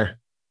almost there.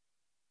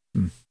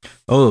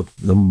 Oh,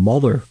 the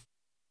Mulder.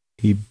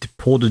 He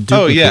pulled a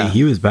duplicate. Oh, yeah.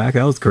 He was back.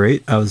 That was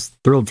great. I was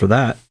thrilled for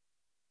that.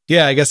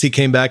 Yeah, I guess he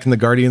came back in the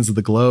Guardians of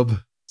the Globe.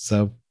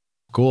 So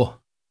cool.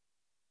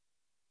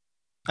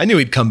 I knew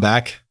he'd come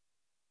back.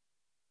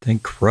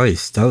 Thank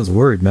Christ. I was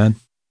worried, man.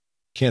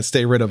 Can't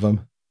stay rid of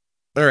him.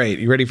 All right.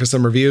 You ready for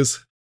some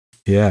reviews?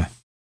 Yeah.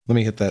 Let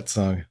me hit that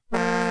song.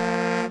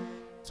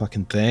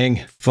 Fucking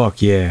thing.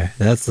 Fuck yeah.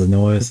 That's the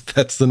noise.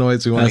 That's the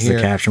noise we want to hear.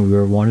 That's the caption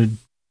we wanted.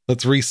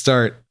 Let's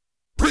restart.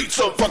 Read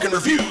some fucking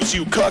reviews,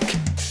 you cuck.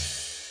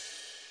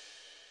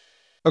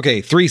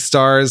 Okay, 3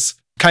 stars.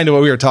 Kind of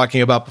what we were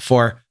talking about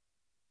before.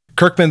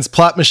 Kirkman's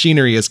plot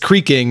machinery is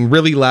creaking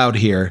really loud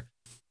here.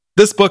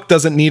 This book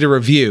doesn't need a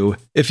review.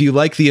 If you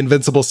like the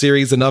Invincible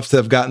series enough to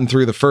have gotten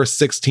through the first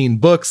 16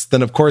 books,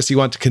 then of course you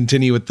want to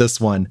continue with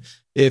this one.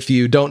 If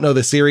you don't know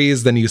the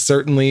series, then you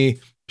certainly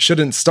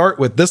shouldn't start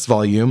with this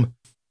volume.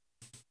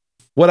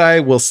 What I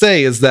will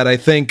say is that I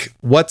think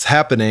What's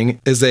Happening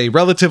is a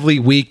relatively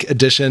weak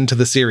addition to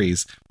the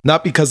series,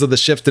 not because of the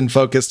shift in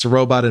focus to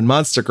Robot and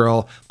Monster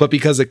Girl, but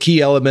because a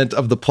key element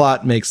of the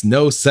plot makes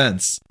no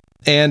sense.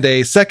 And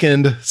a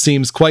second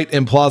seems quite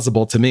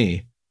implausible to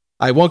me.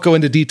 I won't go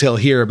into detail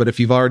here, but if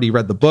you've already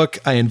read the book,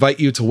 I invite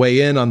you to weigh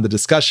in on the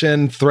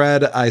discussion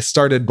thread I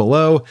started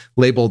below,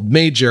 labeled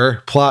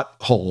Major Plot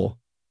Hole.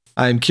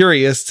 I'm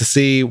curious to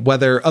see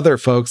whether other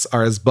folks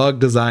are as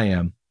bugged as I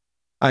am.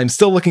 I'm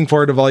still looking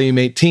forward to volume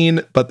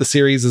 18, but the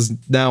series is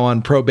now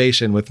on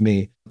probation with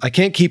me. I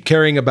can't keep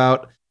caring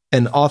about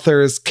an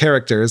author's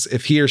characters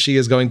if he or she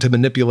is going to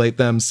manipulate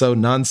them so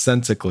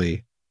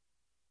nonsensically.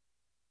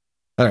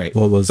 All right.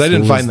 So I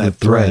didn't find that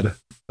thread.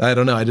 I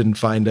don't know. I didn't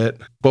find it.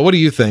 But what do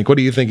you think? What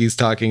do you think he's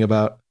talking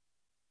about?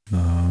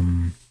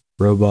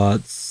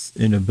 Robot's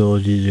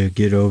inability to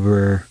get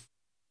over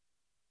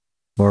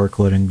Mark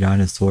letting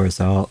dinosaurs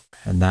out,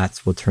 and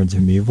that's what turns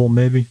him evil,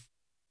 maybe?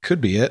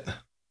 Could be it.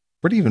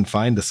 Where do you even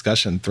find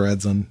discussion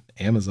threads on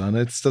Amazon?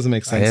 It just doesn't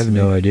make sense. I have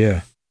no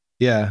idea.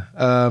 Yeah.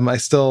 I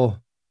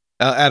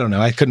don't know.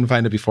 I couldn't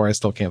find it before. I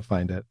still can't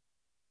find it.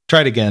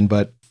 Tried again,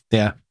 but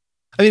yeah.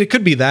 I mean, it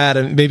could be that,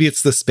 and maybe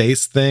it's the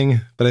space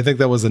thing, but I think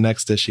that was the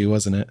next issue,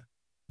 wasn't it?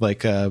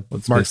 Like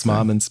Mark's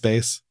mom in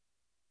space.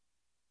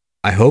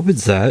 I hope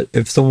it's that.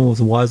 If someone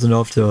was wise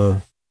enough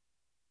to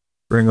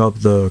bring up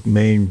the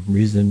main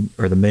reason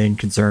or the main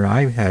concern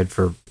I had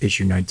for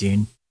issue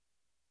 19,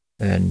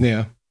 and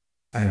yeah.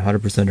 I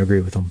 100%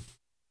 agree with him.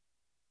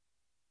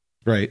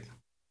 Right.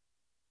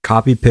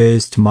 Copy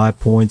paste my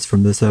points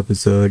from this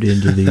episode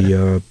into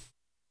the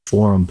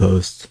forum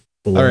post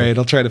below. All right,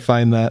 I'll try to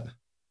find that.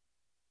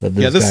 Let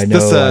this guy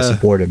know I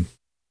support him.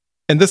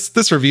 And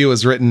this review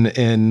was written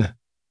in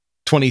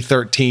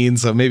 2013,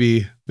 so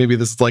maybe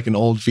this is like an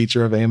old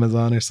feature of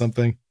Amazon or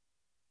something.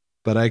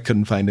 But I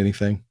couldn't find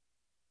anything.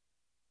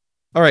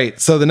 All right,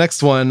 so the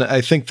next one,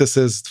 I think this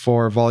is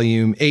for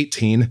volume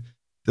 18.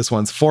 This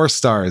one's 4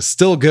 stars,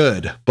 still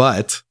good,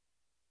 but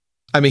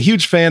I'm a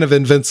huge fan of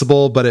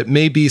Invincible, but it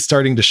may be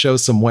starting to show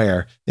some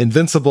wear.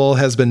 Invincible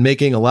has been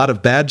making a lot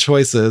of bad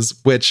choices,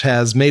 which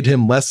has made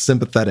him less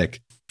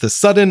sympathetic. The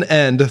sudden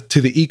end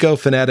to the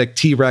eco-fanatic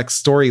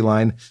T-Rex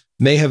storyline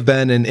may have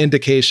been an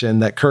indication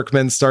that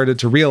Kirkman started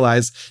to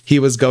realize he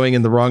was going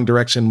in the wrong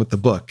direction with the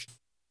book.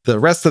 The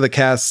rest of the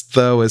cast,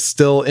 though, is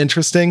still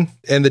interesting,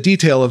 and the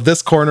detail of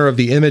this corner of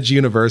the Image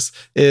universe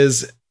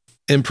is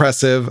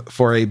impressive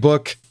for a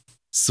book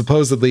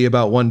supposedly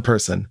about one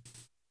person.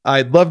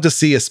 I'd love to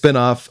see a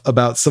spin-off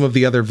about some of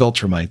the other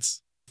Viltrumites.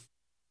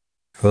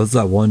 Who's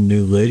that one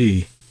new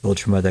lady,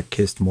 Viltrumite, that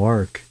kissed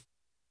Mark?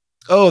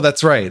 Oh,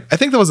 that's right. I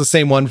think that was the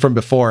same one from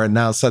before, and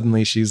now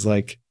suddenly she's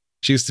like,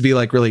 she used to be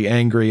like really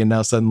angry, and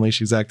now suddenly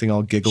she's acting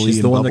all giggly and bubbly.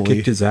 She's the one that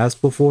kicked his ass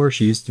before?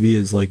 She used to be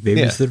his like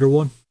babysitter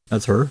one?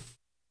 That's her?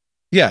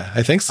 Yeah,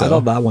 I think so. I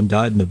thought that one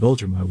died in the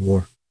Viltrumite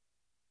War.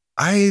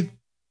 I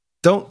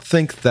don't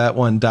think that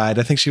one died.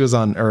 I think she was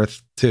on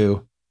Earth,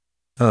 too.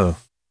 Oh.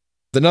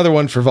 Another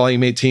one for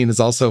volume 18 is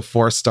also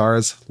 4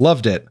 stars.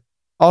 Loved it.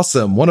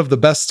 Awesome. One of the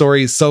best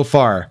stories so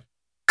far.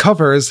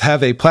 Covers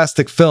have a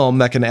plastic film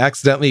that can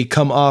accidentally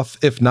come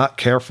off if not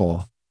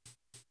careful.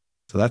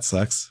 So that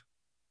sucks.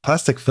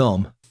 Plastic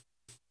film.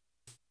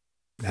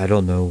 I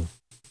don't know.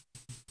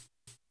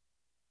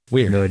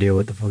 Weird. No idea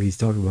what the fuck he's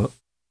talking about.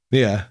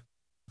 Yeah.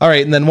 All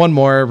right. And then one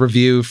more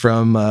review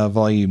from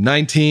volume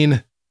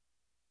 19.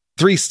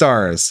 3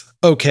 stars.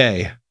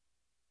 Okay.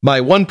 My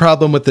one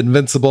problem with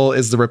Invincible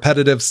is the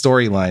repetitive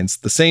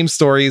storylines, the same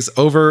stories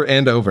over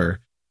and over.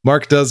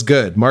 Mark does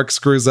good, Mark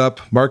screws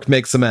up, Mark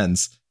makes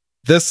amends.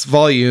 This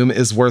volume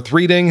is worth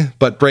reading,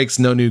 but breaks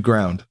no new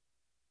ground.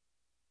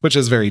 Which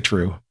is very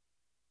true.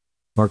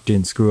 Mark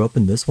didn't screw up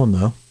in this one,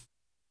 though.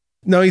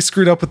 No, he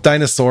screwed up with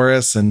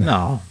Dinosaurus and...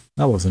 No,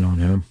 that wasn't on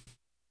him.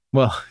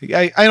 Well,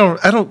 I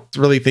don't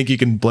really think you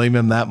can blame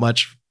him that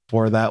much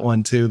for that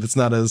one, too. That's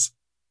not as...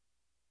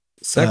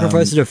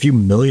 Sacrificing a few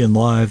million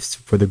lives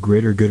for the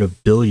greater good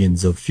of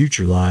billions of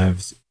future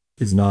lives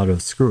is not a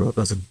screw up.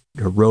 That's a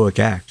heroic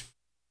act.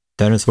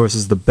 Dinosaurus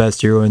is the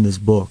best hero in this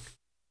book.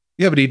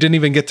 Yeah, but he didn't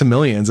even get to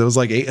millions. It was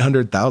like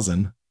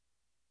 800,000.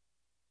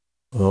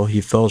 Well,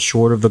 he fell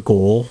short of the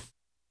goal.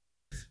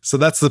 So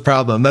that's the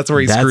problem. That's where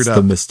he screwed up.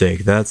 That's the mistake.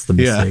 That's the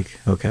mistake.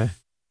 Yeah. Okay.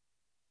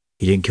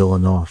 He didn't kill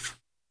enough.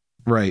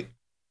 Right.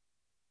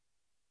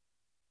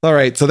 All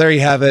right, so there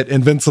you have it.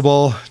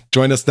 Invincible.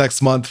 Join us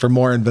next month for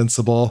more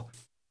Invincible.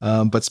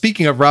 But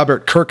speaking of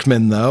Robert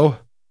Kirkman, though,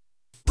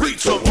 read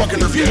some fucking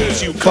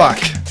reviews, you fuck.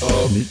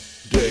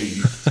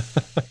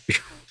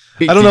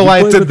 I don't know why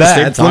it did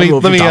that.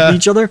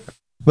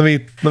 Let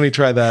me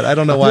try that. I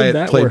don't know why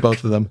it played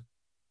both of them.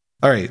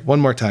 All right,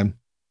 one more time.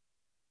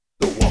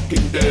 The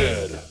Walking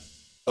Dead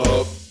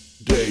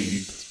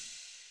update.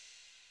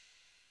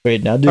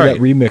 Wait, now do that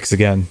remix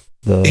again.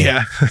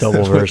 The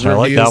double version. I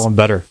like that one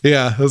better.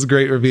 Yeah, that was a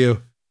great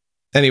review.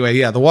 Anyway,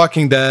 yeah, The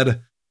Walking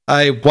Dead.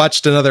 I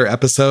watched another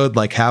episode,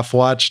 like half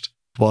watched,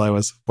 while I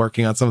was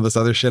working on some of this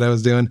other shit I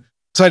was doing.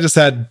 So I just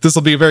had, this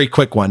will be a very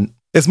quick one.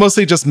 It's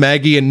mostly just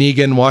Maggie and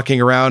Negan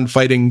walking around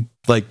fighting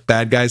like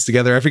bad guys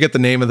together. I forget the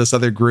name of this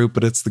other group,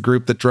 but it's the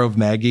group that drove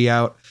Maggie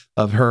out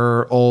of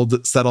her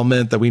old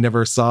settlement that we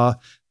never saw.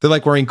 They're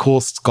like wearing cool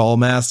skull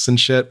masks and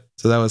shit.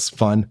 So that was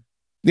fun.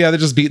 Yeah, they're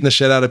just beating the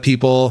shit out of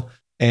people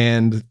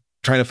and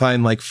trying to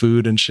find like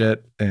food and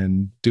shit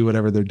and do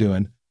whatever they're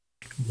doing.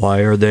 Why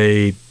are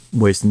they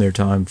wasting their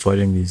time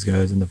fighting these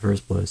guys in the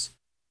first place?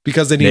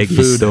 Because they need Maggie's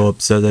food. So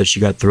upset that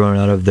she got thrown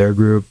out of their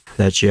group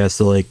that she has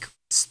to like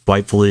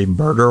spitefully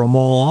murder them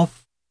all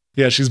off.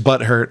 Yeah, she's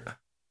butthurt.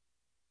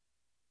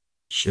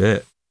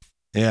 Shit.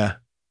 Yeah.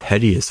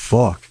 Petty as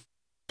fuck.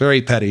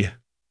 Very petty.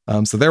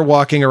 So they're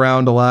walking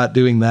around a lot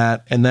doing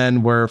that. And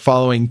then we're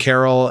following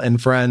Carol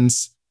and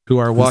friends who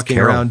are walking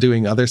around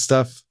doing other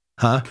stuff.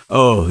 Huh?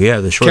 Oh, yeah.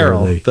 The short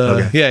Carol. lady.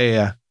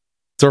 Yeah.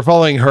 So we're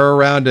following her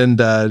around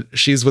and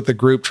she's with the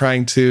group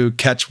trying to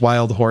catch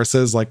wild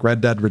horses like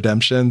Red Dead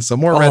Redemption. So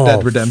more Red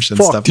Dead Redemption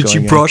stuff. Did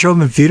you brush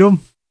them and feed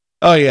them?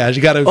 Oh yeah,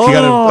 you gotta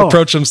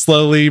approach them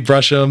slowly,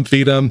 brush them,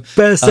 feed them.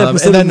 Best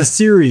episode in the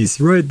series,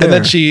 right there.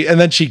 And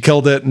then she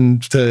killed it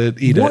and to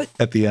eat it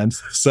at the end.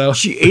 So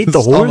she ate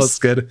the horse.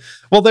 Almost good.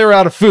 Well, they were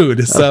out of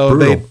food, so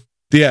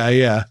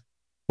they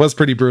was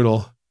pretty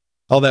brutal.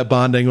 All that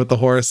bonding with the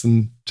horse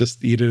and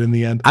just eat it in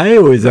the end. I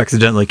always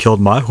accidentally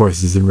killed my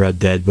horses in Red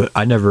Dead, but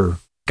I never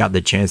got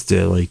the chance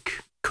to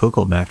like cook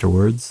them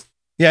afterwards.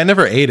 Yeah, I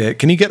never ate it.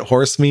 Can you get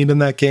horse meat in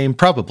that game?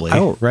 Probably. I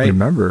don't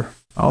remember.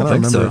 I don't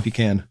remember if you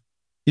can.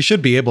 You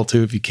should be able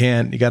to. If you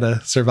can't, you got to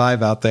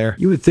survive out there.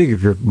 You would think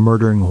if you're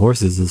murdering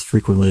horses as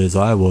frequently as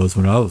I was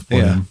when I was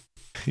playing. Yeah.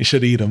 You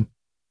should eat them.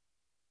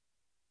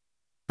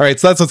 All right,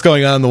 so that's what's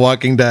going on in The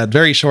Walking Dead.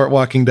 Very short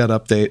Walking Dead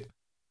update.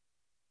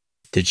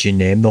 Did she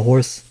name the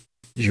horse?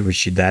 Was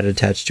she that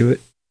attached to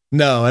it?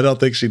 No, I don't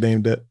think she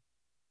named it.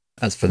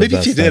 That's for the Maybe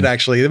best she did, thing.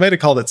 actually. They might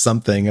have called it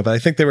something, but I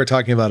think they were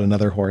talking about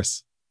another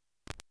horse.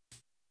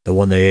 The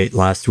one they ate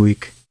last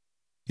week.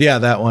 Yeah,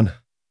 that one.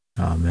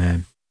 Oh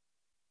man.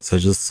 So I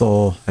just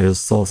saw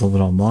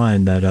something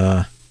online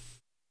that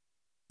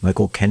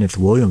Michael Kenneth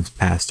Williams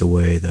passed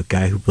away, the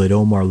guy who played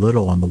Omar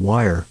Little on The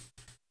Wire,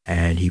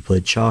 and he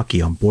played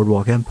Chalky on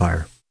Boardwalk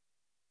Empire.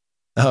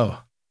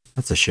 Oh,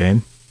 That's a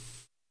shame.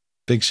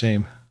 big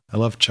shame. I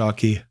love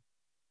Chalky.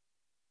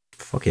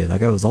 Fuck yeah, that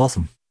guy was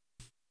awesome.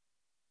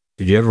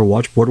 Did you ever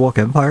watch Boardwalk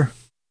Empire?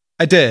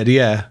 I did,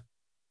 yeah.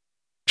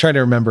 Trying to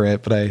remember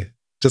it, but I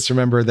just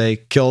remember they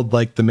killed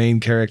like the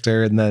main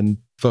character and then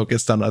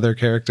focused on other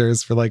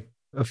characters for like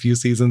a few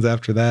seasons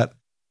after that.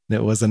 And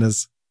it wasn't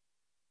as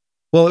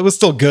well, it was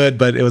still good,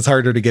 but it was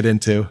harder to get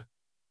into.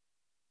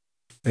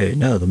 Hey,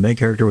 no, the main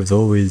character was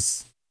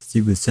always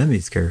Steve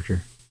Buscemi's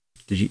character.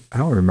 Did you? I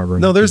don't remember.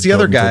 No, there's the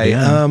other guy.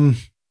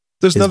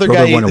 There's another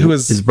guy who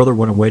was his brother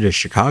went away to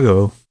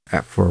Chicago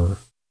for.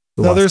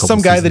 No, there's some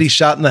guy that he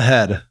shot in the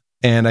head,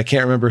 and I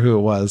can't remember who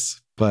it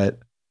was, but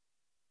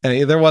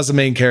and there was a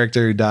main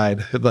character who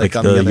died, like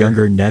on the other,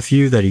 younger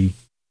nephew that he.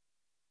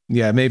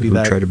 Yeah, maybe who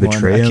that tried to one.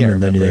 betray I him, can't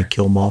and then remember. they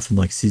kill him off in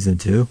like season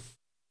 2.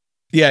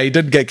 Yeah, he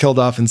did get killed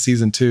off in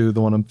season 2, the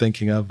one I'm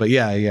thinking of. But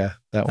yeah,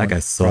 that one. That guy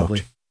sucked.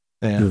 Probably.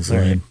 Yeah, He was all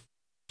right. lame.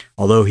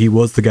 Although he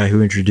was the guy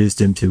who introduced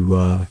him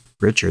to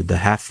Richard, the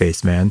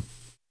half-faced man.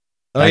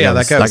 Oh yeah,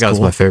 that guy was was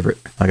cool. my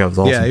favorite. That guy was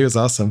awesome. Yeah, he was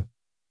awesome.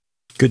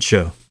 Good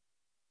show.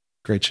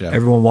 Great show.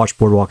 Everyone watch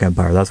Boardwalk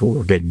Empire. That's what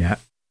we're getting at.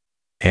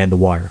 And The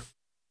Wire.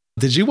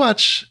 Did you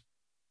watch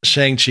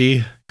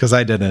Shang-Chi? Because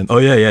I didn't. Oh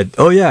yeah.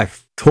 Oh yeah. I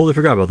totally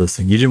forgot about this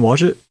thing. You didn't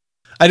watch it?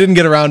 I didn't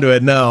get around to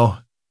it. No,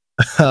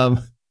 I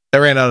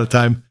ran out of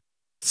time.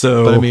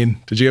 So, But I mean,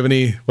 did you have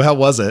any? Well, how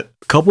was it?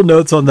 a couple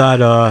notes on that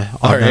that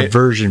right.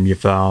 version you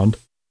found.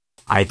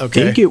 I Okay.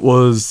 think it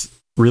was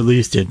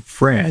released in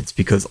France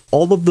because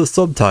all of the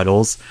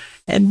subtitles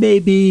and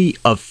maybe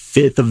a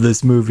fifth of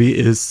this movie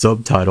is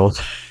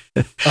subtitled.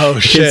 Oh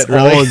shit! It's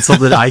Really? all in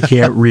something I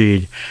can't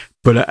read.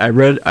 But I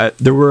read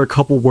there were a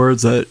couple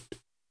words that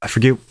I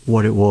forget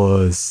what it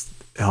was.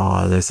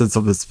 They said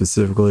something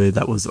specifically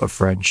that was a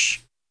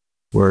French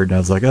word, and I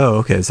was like, "Oh,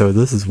 okay, so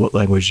this is what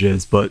language it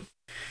is." But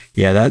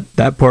yeah,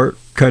 that part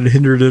kind of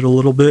hindered it a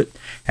little bit.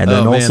 And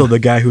then Oh, also man. the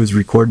guy who was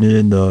recording it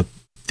in the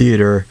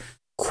theater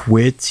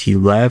quit. He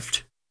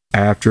left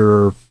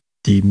after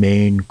the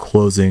main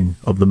closing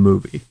of the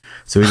movie,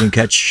 so he didn't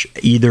catch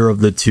either of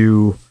the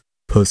 2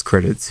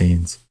 post-credit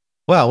scenes.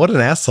 Wow, what an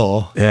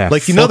asshole! Yeah,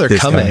 like fuck they're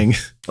this guy. coming.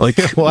 Like,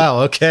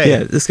 Wow. Okay.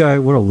 yeah, this guy,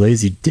 what a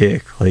lazy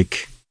dick.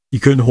 Like, you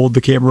couldn't hold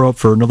the camera up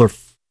for another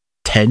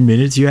 10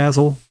 minutes, you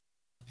asshole.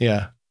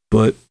 Yeah.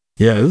 But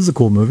yeah, it was a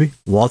cool movie.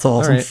 Lots of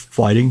awesome right.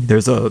 fighting.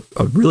 There's a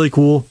really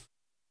cool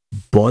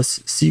bus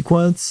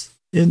sequence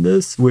in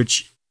this,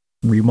 which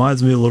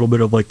reminds me a little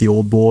bit of like the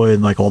Old Boy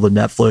and like all the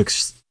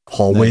Netflix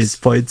hallways Nice.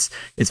 fights.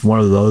 It's one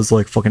of those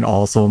like fucking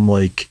awesome.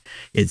 Like,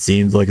 it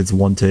seems like it's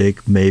one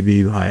take,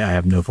 maybe. I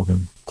have no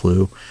fucking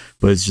clue,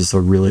 but it's just a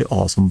really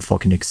awesome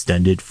fucking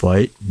extended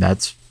fight. And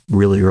that's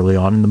really early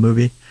on in the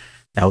movie.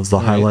 That was the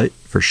Right. highlight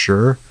for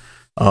sure.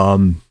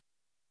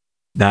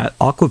 That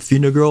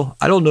Aquafina girl,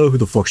 I don't know who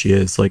the fuck she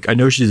is. Like, I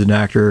know she's an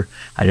actor.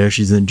 I know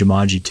she's in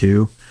Jumanji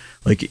 2.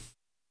 Like,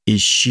 was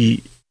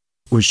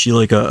she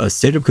like a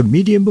stand-up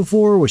comedian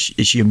before? Is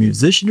she a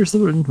musician or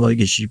something? Like,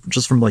 is she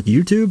just from like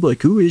YouTube?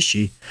 Like, who is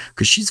she?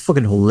 Because she's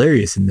fucking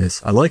hilarious in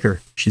this. I like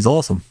her. She's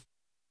awesome.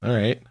 All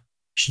right.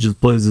 She just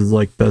plays his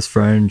like best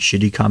friend,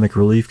 shitty comic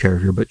relief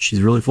character, but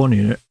she's really funny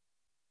in it.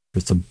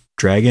 There's some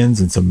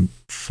dragons and some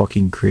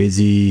fucking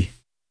crazy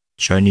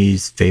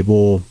Chinese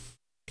fable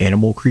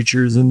animal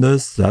creatures in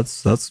this.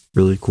 That's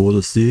really cool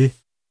to see.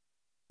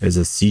 There's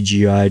a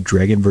CGI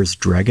dragon versus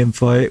dragon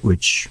fight,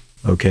 which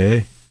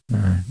okay,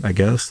 I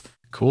guess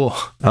Cool.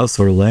 that was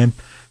sort of lame.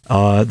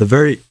 All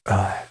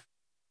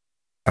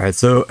right,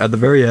 so at the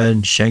very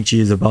end, Shang-Chi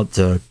is about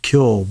to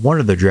kill one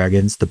of the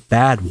dragons, the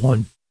bad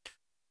one.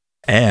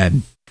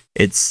 And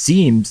it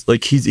seems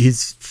like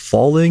he's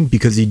falling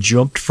because he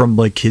jumped from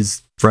like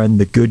his friend,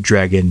 the good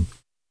dragon,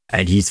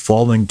 and he's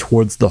falling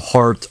towards the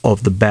heart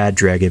of the bad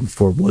dragon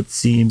for what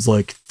seems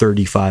like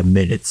 35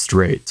 minutes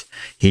straight.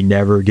 He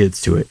never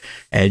gets to it.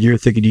 And you're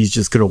thinking he's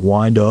just going to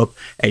wind up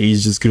and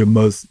he's just going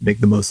to make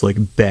the most like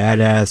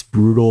badass,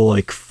 brutal,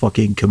 like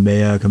fucking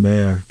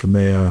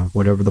Kamea,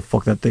 whatever the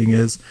fuck that thing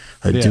is.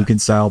 A Yeah. Dukin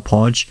style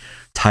punch.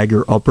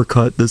 Tiger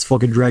uppercut this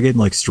fucking dragon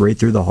like straight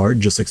through the heart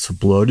and just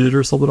exploded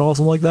or something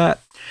awesome like that.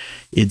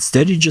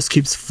 Instead, he just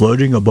keeps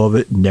floating above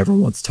it, never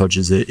once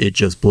touches it. It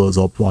just blows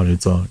up on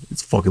its own.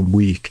 It's fucking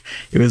weak.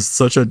 It was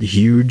such a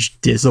huge,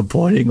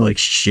 disappointing, like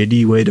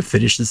shitty way to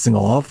finish this thing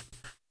off.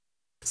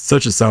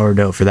 Such a sour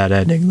note for that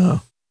ending,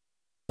 though.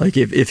 Like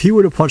if he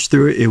would have punched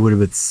through it, it would have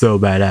been so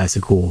badass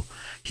and cool.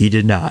 He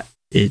did not.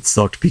 It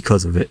sucked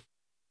because of it.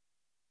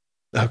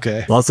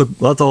 Okay. Lots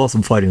of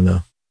awesome fighting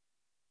though.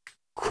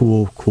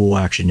 Cool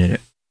action in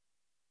it.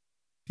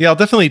 Yeah, I'll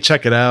definitely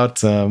check it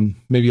out.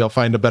 Maybe I'll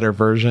find a better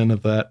version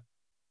of that.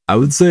 I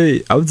would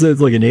say it's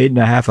like an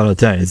 8.5 out of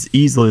 10. It's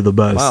easily the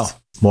best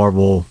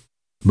Marvel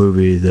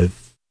movie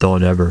they've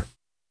done ever.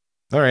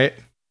 All right.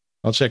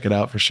 I'll check it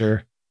out for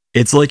sure.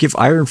 It's like if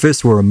Iron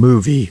Fist were a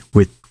movie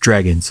with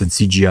dragons and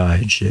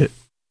CGI and shit.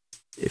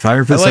 If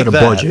Iron Fist had a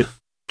budget.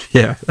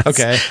 Yeah.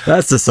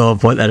 That's the selling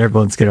point that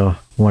everyone's going to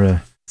want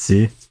to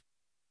see.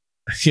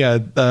 Yeah.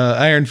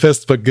 Iron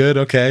Fist, but good.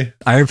 Okay.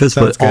 Iron Fist,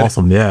 Sounds but good.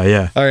 awesome.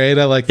 Yeah. All right.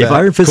 I like that. If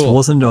Iron Fist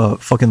wasn't a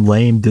fucking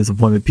lame,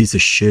 disappointment piece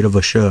of shit of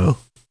a show,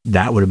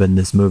 that would have been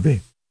this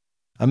movie.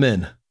 I'm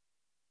in.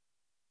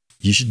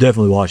 You should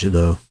definitely watch it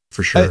though,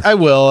 for sure. I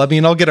will. I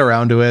mean, I'll get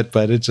around to it,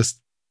 but it just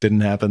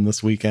didn't happen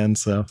this weekend.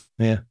 So,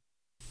 yeah.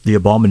 The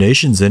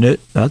Abomination's in it.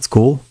 That's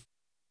cool.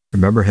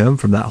 Remember him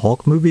from that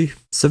Hulk movie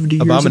 70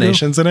 years ago?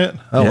 Abomination's in it?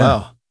 Oh, Yeah.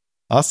 wow.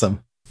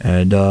 Awesome.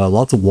 And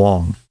lots of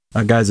Wong.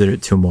 That guy's in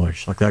it too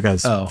much. Like, that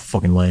guy's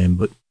fucking lame,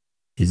 but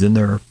he's in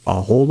there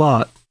a whole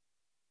lot.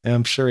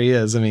 I'm sure he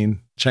is. I mean,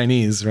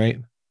 Chinese, right?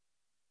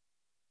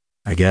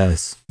 I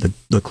guess.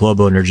 The club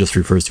owner just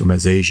refers to him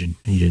as Asian.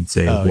 He didn't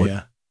say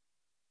what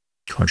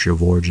country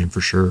of origin for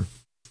sure.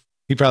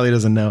 He probably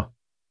doesn't know.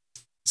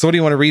 So what do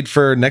you want to read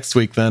for next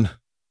week then?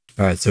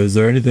 All right, so is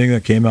there anything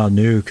that came out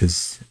new?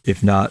 Because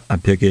if not,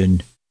 I'm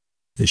picking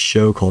this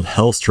show called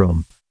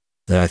Hellstrom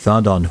that I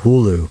found on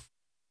Hulu.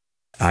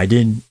 I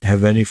didn't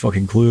have any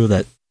fucking clue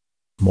that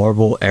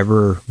Marvel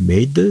ever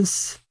made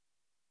this.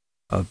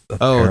 That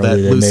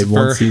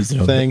Lucifer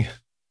thing?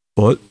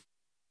 What?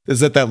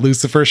 Is it that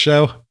Lucifer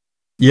show?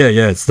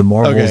 Yeah, it's the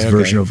Marvel's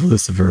version of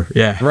Lucifer.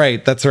 Yeah.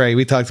 Right, that's right.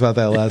 We talked about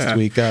that last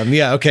week.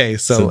 Okay,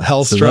 so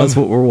Hellstrom. So that's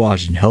what we're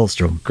watching,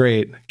 Hellstrom.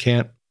 Great.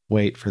 Can't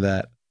wait for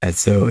that. And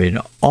so in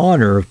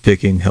honor of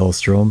picking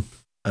Hellstrom,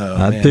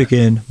 I'm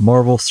picking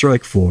Marvel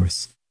Strike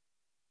Force.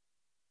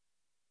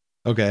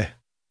 Okay.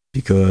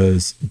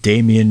 Because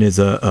Damien is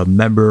a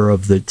member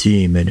of the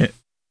team in it.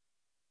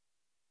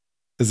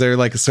 Is there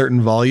like a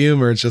certain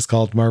volume or it's just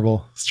called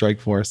Marvel Strike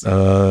Force?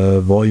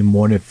 Volume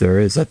 1 if there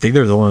is. I think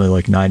there's only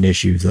like 9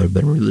 issues that have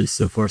been released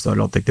so far, so I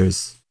don't think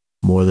there's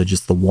more than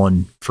just the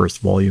one first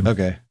volume.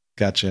 Okay,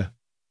 gotcha.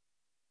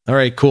 All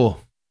right,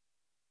 cool.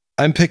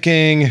 I'm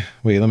picking,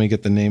 let me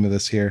get the name of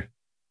this here.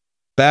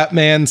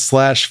 Batman /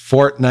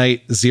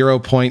 Fortnite 0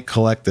 Point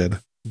Collected.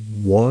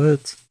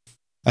 What?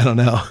 I don't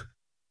know.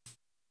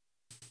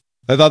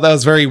 I thought that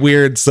was very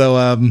weird. So,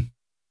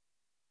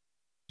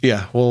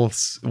 we'll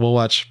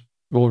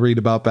read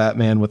about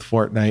Batman with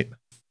Fortnite.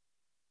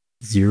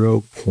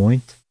 0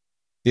 Point?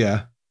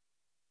 Yeah.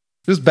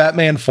 Just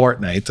Batman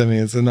Fortnite. I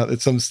mean,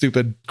 it's some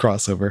stupid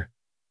crossover.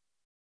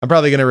 I'm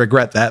probably going to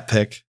regret that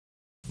pick.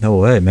 No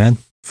way, man.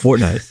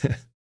 Fortnite.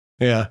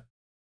 Yeah.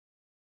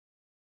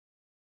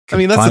 I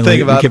mean, that's the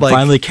thing about we can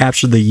finally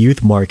capture the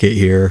youth market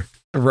here.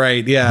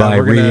 Right. Yeah. By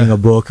reading a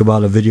book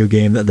about a video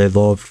game that they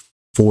loved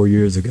 4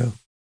 years ago.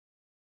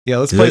 Yeah.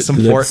 Let's play some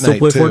Fortnite. Still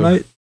play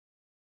Fortnite?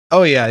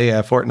 Oh yeah.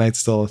 Yeah. Fortnite's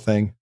still a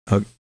thing.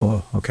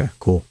 Oh, okay.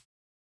 Cool.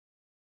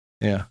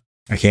 Yeah.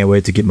 I can't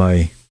wait to get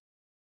my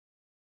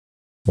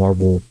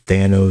Marvel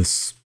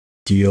Thanos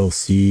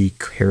DLC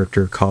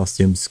character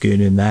costume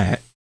skin in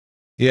that.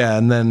 Yeah.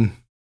 And then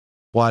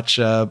watch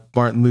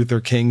Martin Luther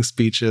King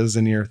speeches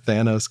in your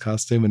Thanos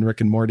costume and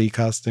Rick and Morty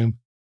costume.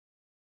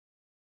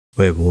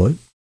 Wait, what?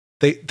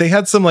 They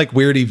had some like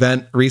weird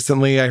event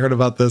recently. I heard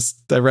about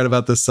this. I read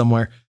about this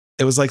somewhere.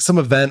 It was like some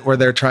event where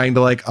they're trying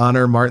to like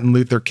honor Martin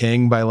Luther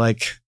King by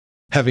like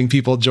having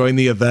people join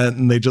the event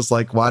and they just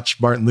like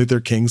watch Martin Luther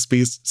King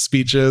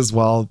speeches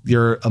while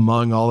you're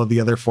among all of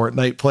the other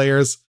Fortnite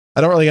players.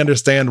 I don't really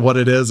understand what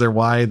it is or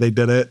why they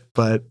did it,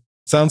 but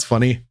sounds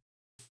funny.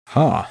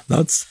 Huh,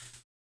 that's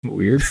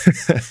weird.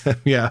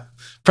 Yeah,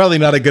 probably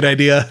not a good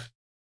idea.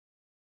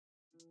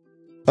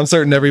 I'm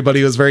certain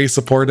everybody was very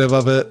supportive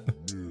of it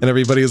and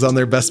everybody was on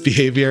their best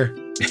behavior.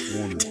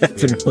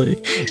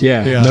 Definitely.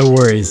 Yeah, no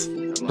worries.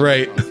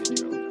 Right.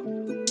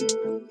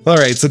 All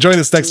right, so join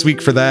us next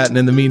week for that. And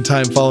in the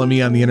meantime, follow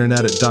me on the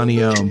internet at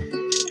Donnie Ohm.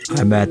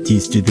 I'm at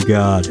Teasty the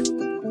God.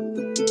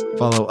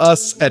 Follow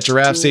us at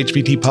Giraffes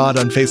HBT Pod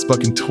on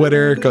Facebook and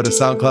Twitter. Go to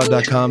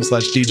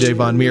soundcloud.com/DJ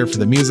Von Meer for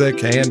the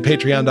music and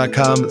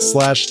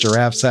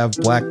patreon.com/Giraffes Have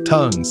Black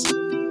Tongues.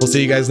 We'll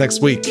see you guys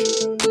next week.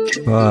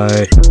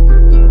 Bye.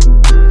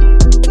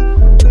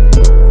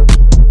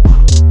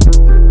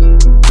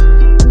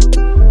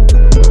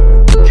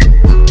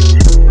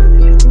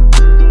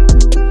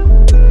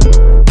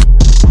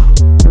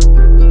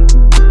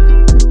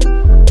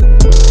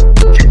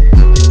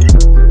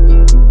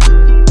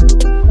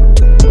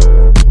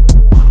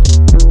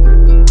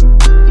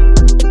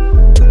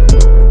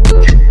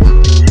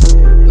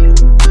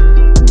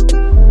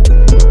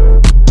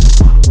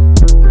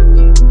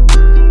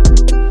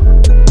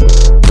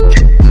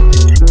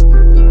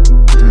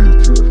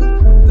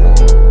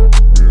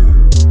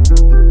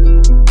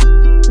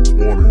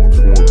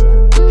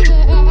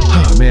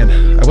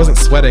 wasn't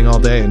sweating all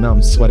day, and now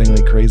I'm sweating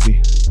like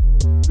crazy.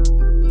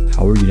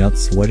 How were you not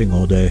sweating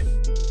all day?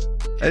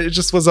 It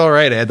just was all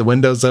right. I had the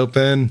windows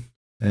open,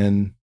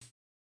 and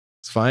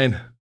it's fine.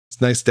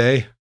 It's a nice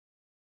day.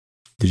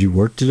 Did you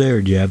work today,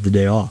 or did you have the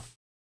day off?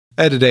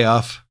 I had a day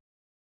off.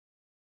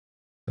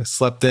 I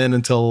slept in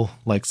until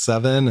like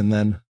 7, and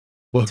then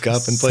woke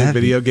up and played 7?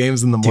 video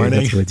games in the Dude, morning.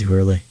 that's way too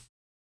early.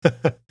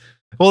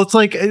 Well, it's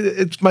like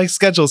my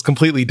schedule is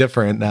completely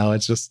different now.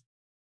 It's just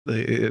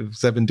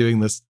I've been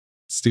doing this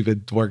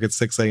stupid work at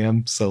 6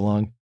 a.m. so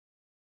long.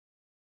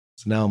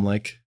 So now I'm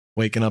like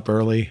waking up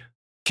early.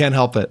 Can't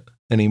help it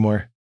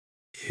anymore.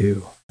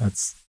 Ew,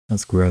 that's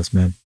gross,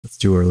 man. That's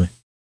too early.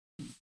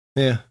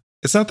 Yeah,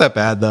 it's not that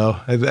bad though.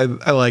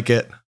 I like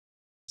it.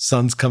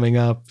 Sun's coming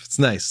up. It's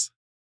nice.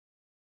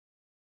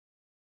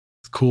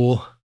 It's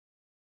cool.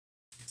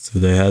 So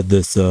they had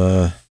this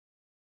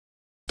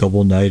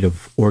double night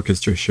of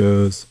orchestra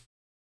shows.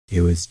 It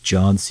was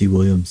John C.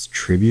 Williams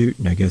tribute,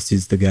 and I guess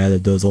he's the guy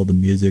that does all the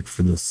music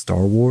for the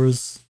Star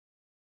Wars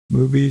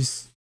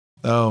movies.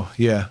 Oh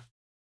yeah.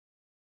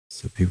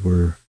 So people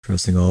were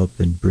dressing up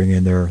and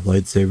bringing their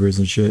lightsabers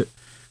and shit.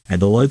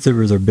 And the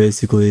lightsabers are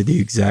basically the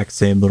exact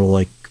same little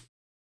like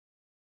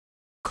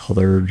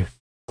colored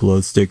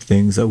glow stick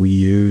things that we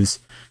use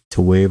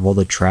to wave all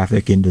the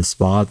traffic into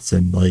spots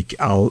and like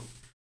out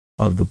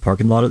of the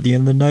parking lot at the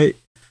end of the night.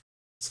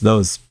 So that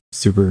was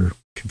super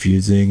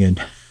confusing,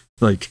 and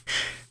like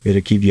we had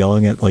to keep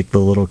yelling at like the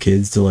little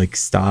kids to like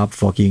stop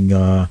fucking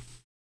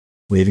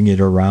waving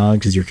it around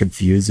because you're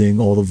confusing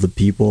all of the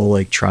people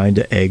like trying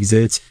to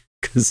exit,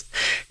 because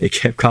it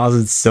kept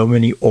causing so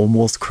many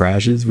almost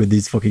crashes with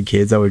these fucking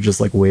kids that were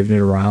just like waving it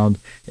around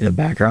in the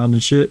background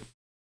and shit.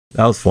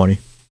 That was funny.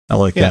 I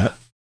like that.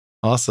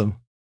 Awesome.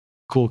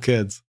 Cool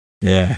kids. Yeah.